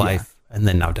back to life and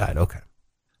then now died. Okay.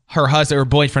 Her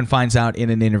boyfriend finds out in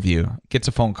an interview, gets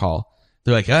a phone call.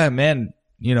 They're like, "Oh man,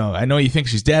 I know you think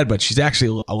she's dead, but she's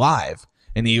actually alive."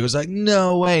 And he was like,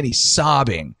 "No way!" And he's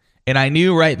sobbing. And I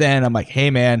knew right then. I'm like, "Hey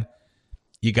man,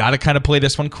 you got to kind of play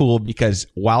this one cool because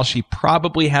while she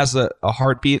probably has a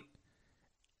heartbeat,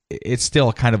 it's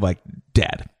still kind of like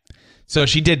dead." So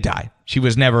she did die. She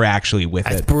was never actually with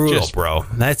it. That's brutal, bro.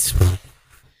 That's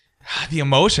the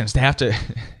emotions to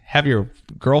have your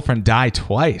girlfriend die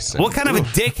twice. What kind of a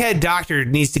dickhead doctor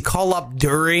needs to call up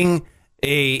during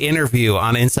a interview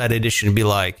on Inside Edition and be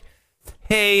like,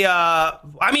 "Hey,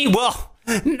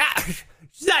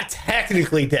 she's not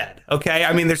technically dead, okay?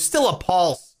 I mean, there's still a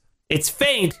pulse. It's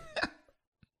faint.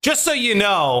 Just so you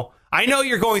know, I know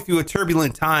you're going through a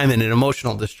turbulent time and an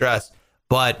emotional distress,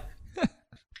 but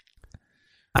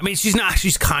I mean,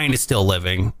 she's kind of still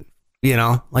living,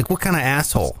 Like, what kind of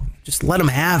asshole? Just let him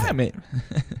have it." I mean,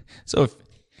 so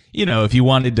if you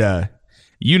wanted to,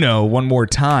 one more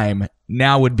time,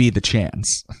 now would be the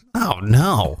chance. Oh,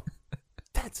 no.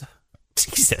 That's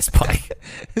Jesus, Pike.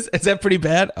 Is that pretty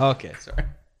bad? Okay, sorry.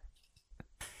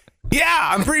 Yeah,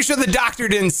 I'm pretty sure the doctor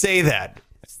didn't say that.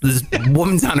 This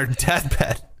woman's on her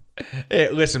deathbed. Hey,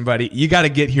 listen, buddy, you got to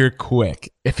get here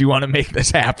quick if you want to make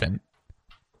this happen.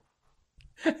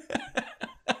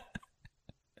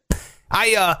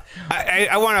 I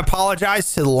want to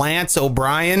apologize to Lance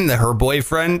O'Brien, her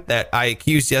boyfriend, that I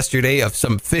accused yesterday of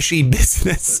some fishy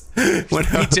business.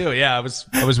 Me too. Yeah, I was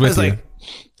with you. Like,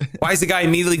 why is the guy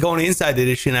immediately going to Inside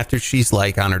Edition after she's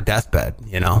like on her deathbed?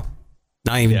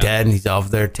 Not even dead, and he's over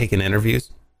there taking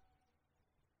interviews.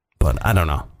 But I don't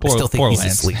know. I still think he's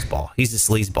Lance. a sleazeball. He's a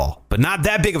sleazeball, but not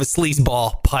that big of a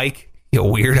sleazeball, Pike. You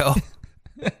weirdo.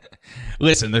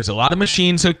 Listen, there's a lot of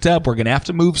machines hooked up. We're going to have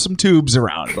to move some tubes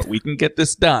around, but we can get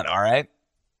this done, all right?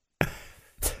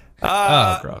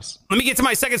 Gross. Let me get to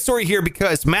my second story here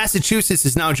because Massachusetts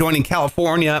is now joining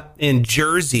California and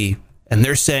Jersey, and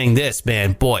they're saying this,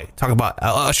 man, boy, talk about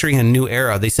ushering a new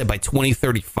era. They said by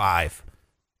 2035,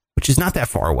 which is not that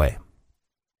far away.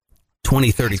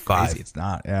 2035. It's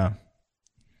not, yeah.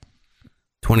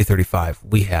 2035,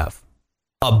 we have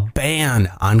a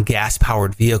ban on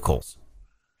gas-powered vehicles.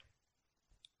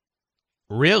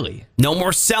 Really? No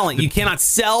more selling. You cannot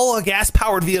sell a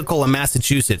gas-powered vehicle in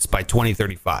Massachusetts by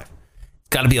 2035. It's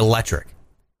got to be electric.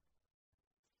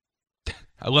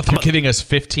 I love they're giving us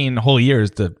 15 whole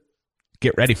years to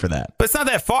get ready for that. But it's not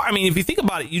that far. I mean, if you think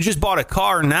about it, you just bought a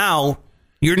car now.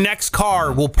 Your next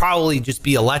car will probably just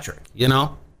be electric,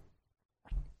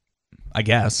 I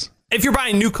guess. If you're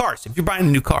buying new cars. If you're buying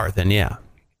a new car, then yeah.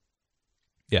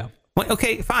 Yeah. Well,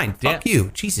 okay, fine. Fuck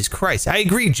you. Jesus Christ. I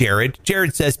agree, Jared.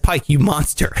 Jared says, "Pike, you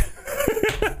monster."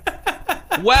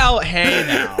 Well, hey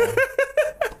now.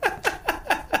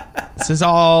 This is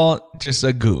all just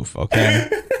a goof, okay?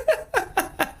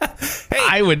 Hey,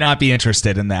 I would not be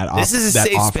interested in that. This is a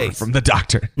safe offer space from the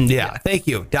doctor. Yeah, thank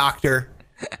you, Doctor.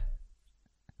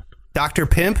 Dr.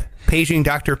 Pimp, paging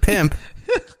Dr. Pimp.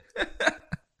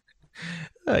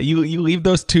 You leave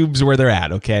those tubes where they're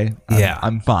at, okay?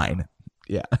 I'm fine.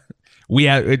 Yeah. We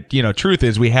have, truth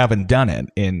is we haven't done it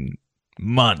in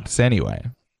months anyway.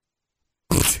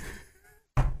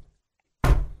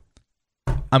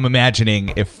 I'm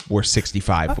imagining if we're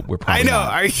 65, we're probably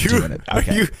not doing it.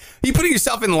 Okay. Are you putting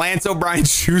yourself in Lance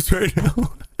O'Brien's shoes right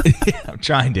now? Yeah, I'm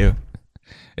trying to.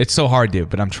 It's so hard to,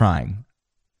 but I'm trying.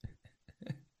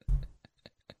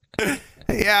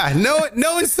 Yeah,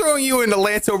 no one's throwing you into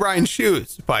Lance O'Brien's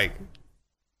shoes, Pike.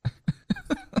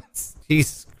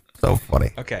 He's so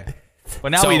funny. Okay. Well,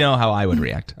 now we know how I would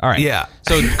react. All right. Yeah.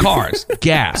 So cars,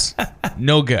 gas,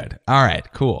 no good. All right,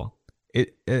 cool.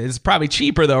 It's probably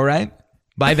cheaper though, right?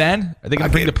 By then, are they going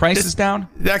to bring the prices down?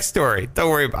 Next story. Don't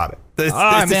worry about it. This is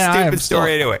a stupid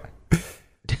story anyway.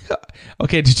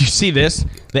 Okay, did you see this?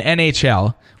 The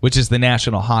NHL, which is the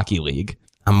National Hockey League.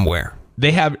 I'm aware.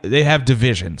 They have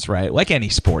divisions, right? Like any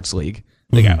sports league.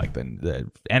 They got like the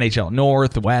NHL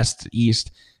North, West,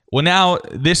 East. Well, now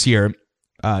this year,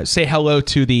 say hello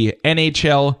to the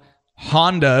NHL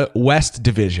Honda West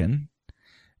Division,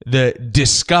 the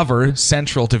Discover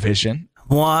Central Division,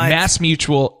 what? Mass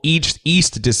Mutual East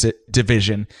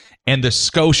Division, and the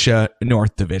Scotia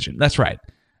North Division. That's right.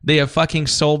 They have fucking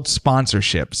sold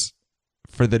sponsorships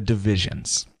for the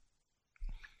divisions.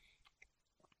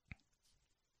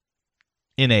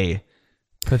 In a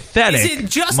pathetic money grab. Is it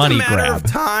just a matter of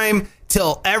time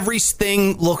till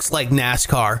everything looks like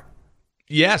NASCAR?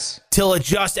 Yes. Till it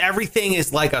just everything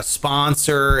is like a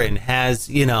sponsor and has,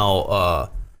 a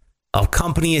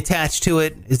company attached to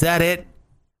it. Is that it?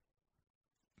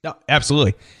 No,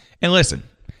 absolutely. And listen,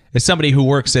 as somebody who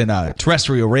works in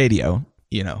terrestrial radio,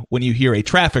 you know, when you hear a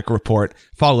traffic report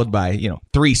followed by, you know,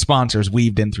 3 sponsors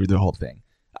weaved in through the whole thing,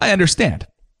 I understand.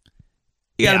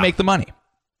 You got to make the money.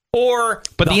 Or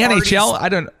but the NHL, I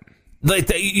don't.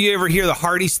 Like, you ever hear the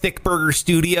Hardee's Thick Burger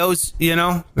Studios? You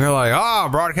know, they're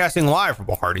like, broadcasting live from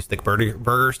Hardee's Thick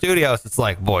Burger Studios. It's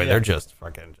like, boy, they're just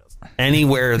fucking just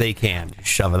anywhere they can, just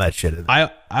shoving that shit in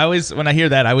there. I always, when I hear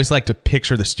that, I always like to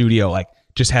picture the studio like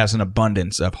just has an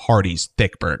abundance of Hardee's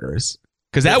Thick Burgers,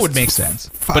 because that would make sense.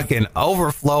 Fucking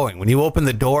overflowing. When you open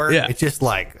the door, it's just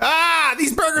like,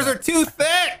 these burgers are too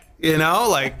thick. You know,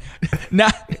 like now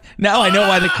I know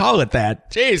why they call it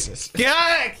that. Jesus.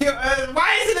 Why is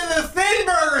it in the Thin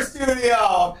Burger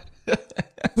Studio?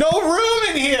 No room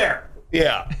in here.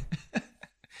 Yeah.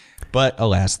 But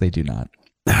alas, they do not.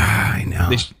 I know.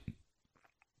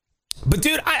 But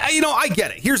dude, I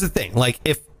get it. Here's the thing. Like,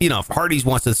 if Hardee's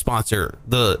wants to sponsor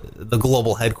the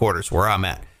global headquarters where I'm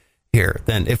at here,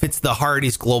 then if it's the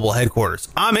Hardee's global headquarters,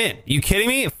 I'm in. You kidding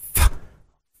me?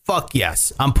 Fuck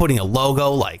yes. I'm putting a logo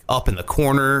like up in the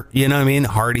corner. You know what I mean?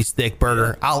 Hardee's Thick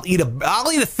Burger. I'll eat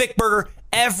a thick burger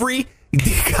every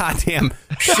goddamn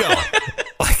show.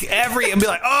 And be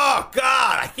like, oh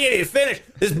God, I can't even finish.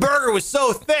 This burger was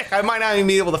so thick, I might not even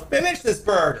be able to finish this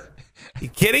burger. You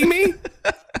kidding me?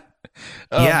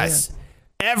 Yes. Man.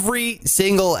 Every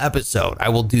single episode, I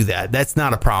will do that. That's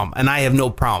not a problem. And I have no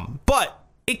problem. But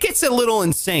it gets a little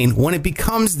insane when it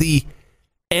becomes the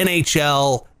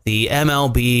NHL, the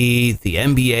MLB, the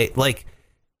NBA. Like,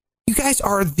 you guys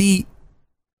are the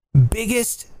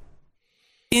biggest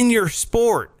in your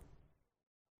sport.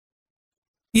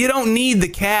 You don't need the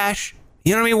cash.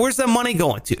 You know what I mean? Where's the money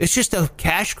going to? It's just a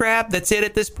cash grab. That's it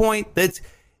at this point.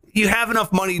 You have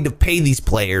enough money to pay these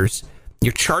players.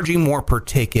 You're charging more per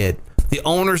ticket. The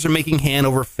owners are making hand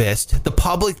over fist. The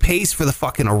public pays for the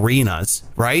fucking arenas,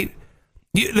 right?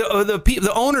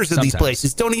 The owners of these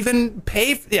places don't even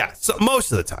pay. So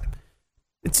most of the time.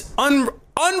 It's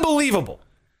unbelievable.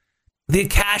 The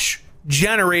cash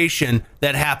generation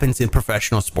that happens in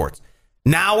professional sports.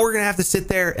 Now we're going to have to sit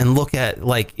there and look at,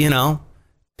 like,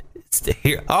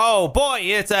 oh boy,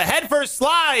 it's a headfirst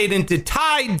slide into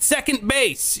tied second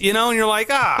base, and you're like,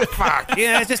 fuck,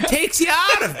 it just takes you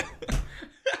out of it.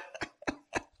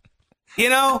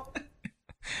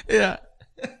 Yeah.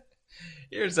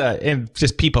 Here's and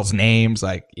just people's names,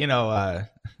 like,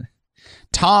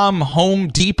 Tom Home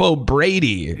Depot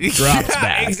Brady drops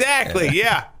back. Exactly.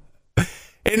 Yeah.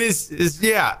 And is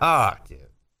oh, dude.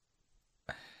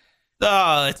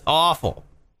 Oh, it's awful.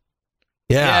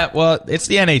 Yeah. Well, it's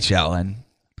the NHL, and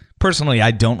personally, I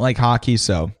don't like hockey,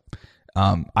 so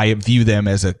I view them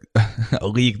as a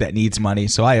league that needs money.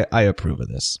 So I approve of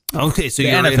this. Okay, so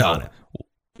you're in on it.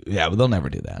 Yeah, but they'll never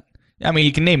do that. I mean,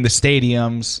 you can name the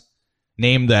stadiums,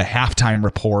 name the halftime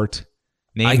report,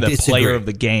 name the player of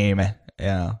the game.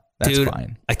 Yeah, that's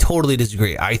fine. I totally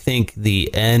disagree. I think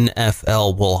the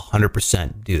NFL will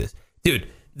 100% do this. Dude,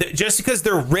 just because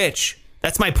they're rich,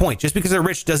 that's my point. Just because they're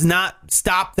rich does not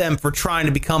stop them for trying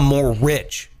to become more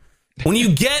rich. When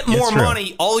you get more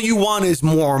money, all you want is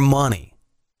more money.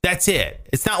 That's it.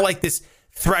 It's not like this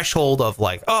threshold of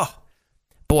like, oh,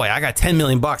 boy, I got $10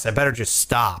 million. I better just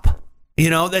stop.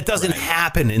 That doesn't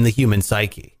happen in the human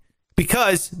psyche.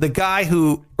 Because the guy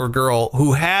or girl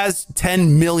who has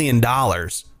 $10 million,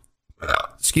 doesn't,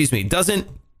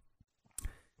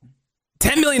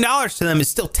 $10 million to them is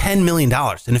still $10 million.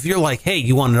 And if you're like, hey,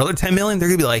 you want another $10 million? They're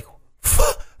going to be like,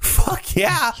 fuck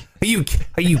yeah. Are you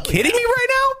kidding me right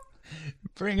now?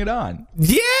 Bring it on.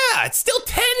 Yeah, it's still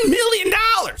 $10 million.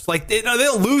 Like,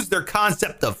 they'll lose their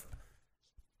concept of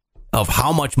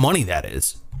how much money that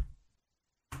is.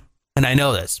 And I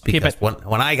know this because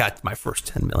when I got my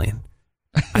first $10 million,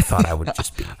 I thought I would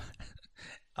just be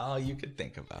all you could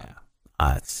think about.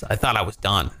 I thought I was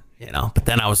done, But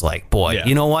then I was like, boy,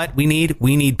 you know what? We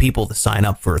need people to sign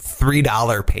up for $3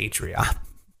 Patreon.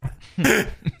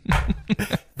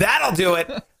 That'll do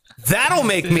it. That'll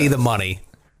make me the money.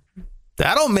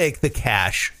 That'll make the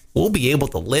cash. We'll be able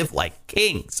to live like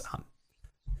kings on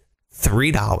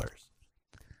 $3.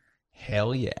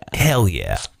 Hell yeah. Hell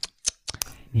yeah.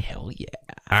 Hell yeah.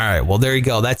 All right. Well, there you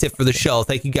go. That's it for the show.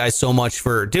 Thank you guys so much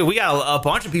dude, we got a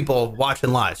bunch of people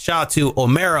watching live. Shout out to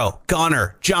Omero,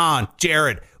 Gunner, John,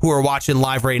 Jared, who are watching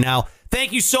live right now.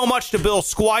 Thank you so much to Bill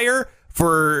Squire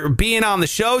for being on the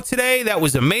show today. That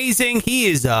was amazing.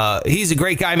 He's a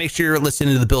great guy. Make sure you're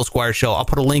listening to the Bill Squire show. I'll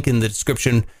put a link in the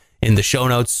description in the show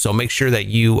notes. So make sure that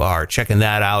you are checking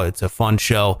that out. It's a fun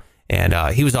show. And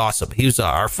he was awesome. He was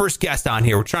our first guest on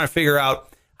here. We're trying to figure out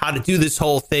how to do this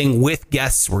whole thing with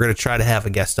guests. We're going to try to have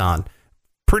a guest on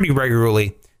pretty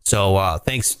regularly. So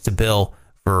thanks to Bill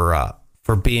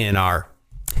for being our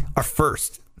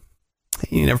first.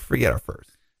 You never forget our first.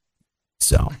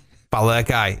 So follow that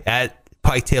guy at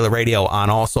Pike Taylor Radio on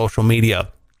all social media.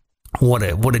 What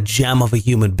a gem of a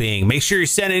human being. Make sure you're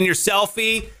sending your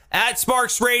selfie at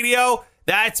Sparks Radio.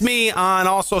 That's me on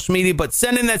all social media, but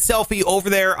send in that selfie over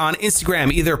there on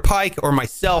Instagram, either Pike or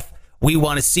myself. We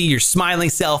want to see your smiling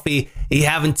selfie. You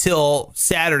have until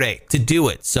Saturday to do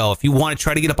it. So if you want to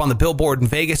try to get up on the billboard in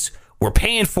Vegas, we're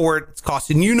paying for it. It's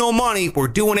costing you no money. We're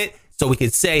doing it so we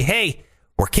could say, hey,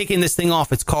 we're kicking this thing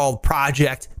off. It's called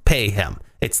Project PAYHEM.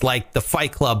 It's like the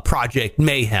Fight Club Project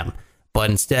Mayhem, but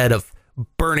instead of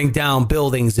burning down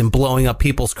buildings and blowing up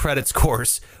people's credit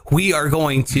scores, we are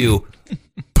going to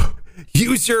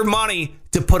use your money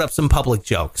to put up some public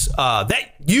jokes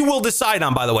that you will decide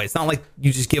on, by the way. It's not like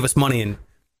you just give us money and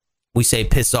we say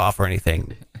piss off or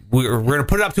anything. We're going to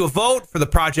put it up to a vote for the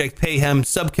Project PAYHEM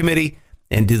subcommittee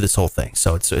and do this whole thing.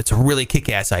 So it's a really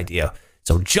kick-ass idea.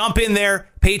 So jump in there,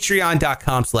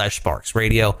 patreon.com/Sparks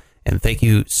Radio. And thank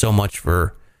you so much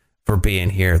for being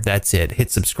here. That's it.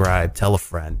 Hit subscribe. Tell a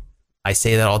friend. I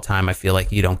say that all the time. I feel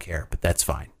like you don't care, but that's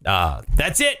fine.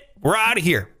 That's it. We're out of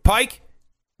here. Pike?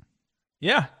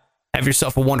 Yeah. Have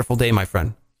yourself a wonderful day, my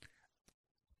friend.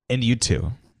 And you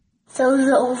too. Show's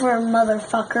over,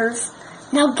 motherfuckers.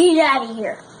 Now get out of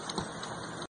here.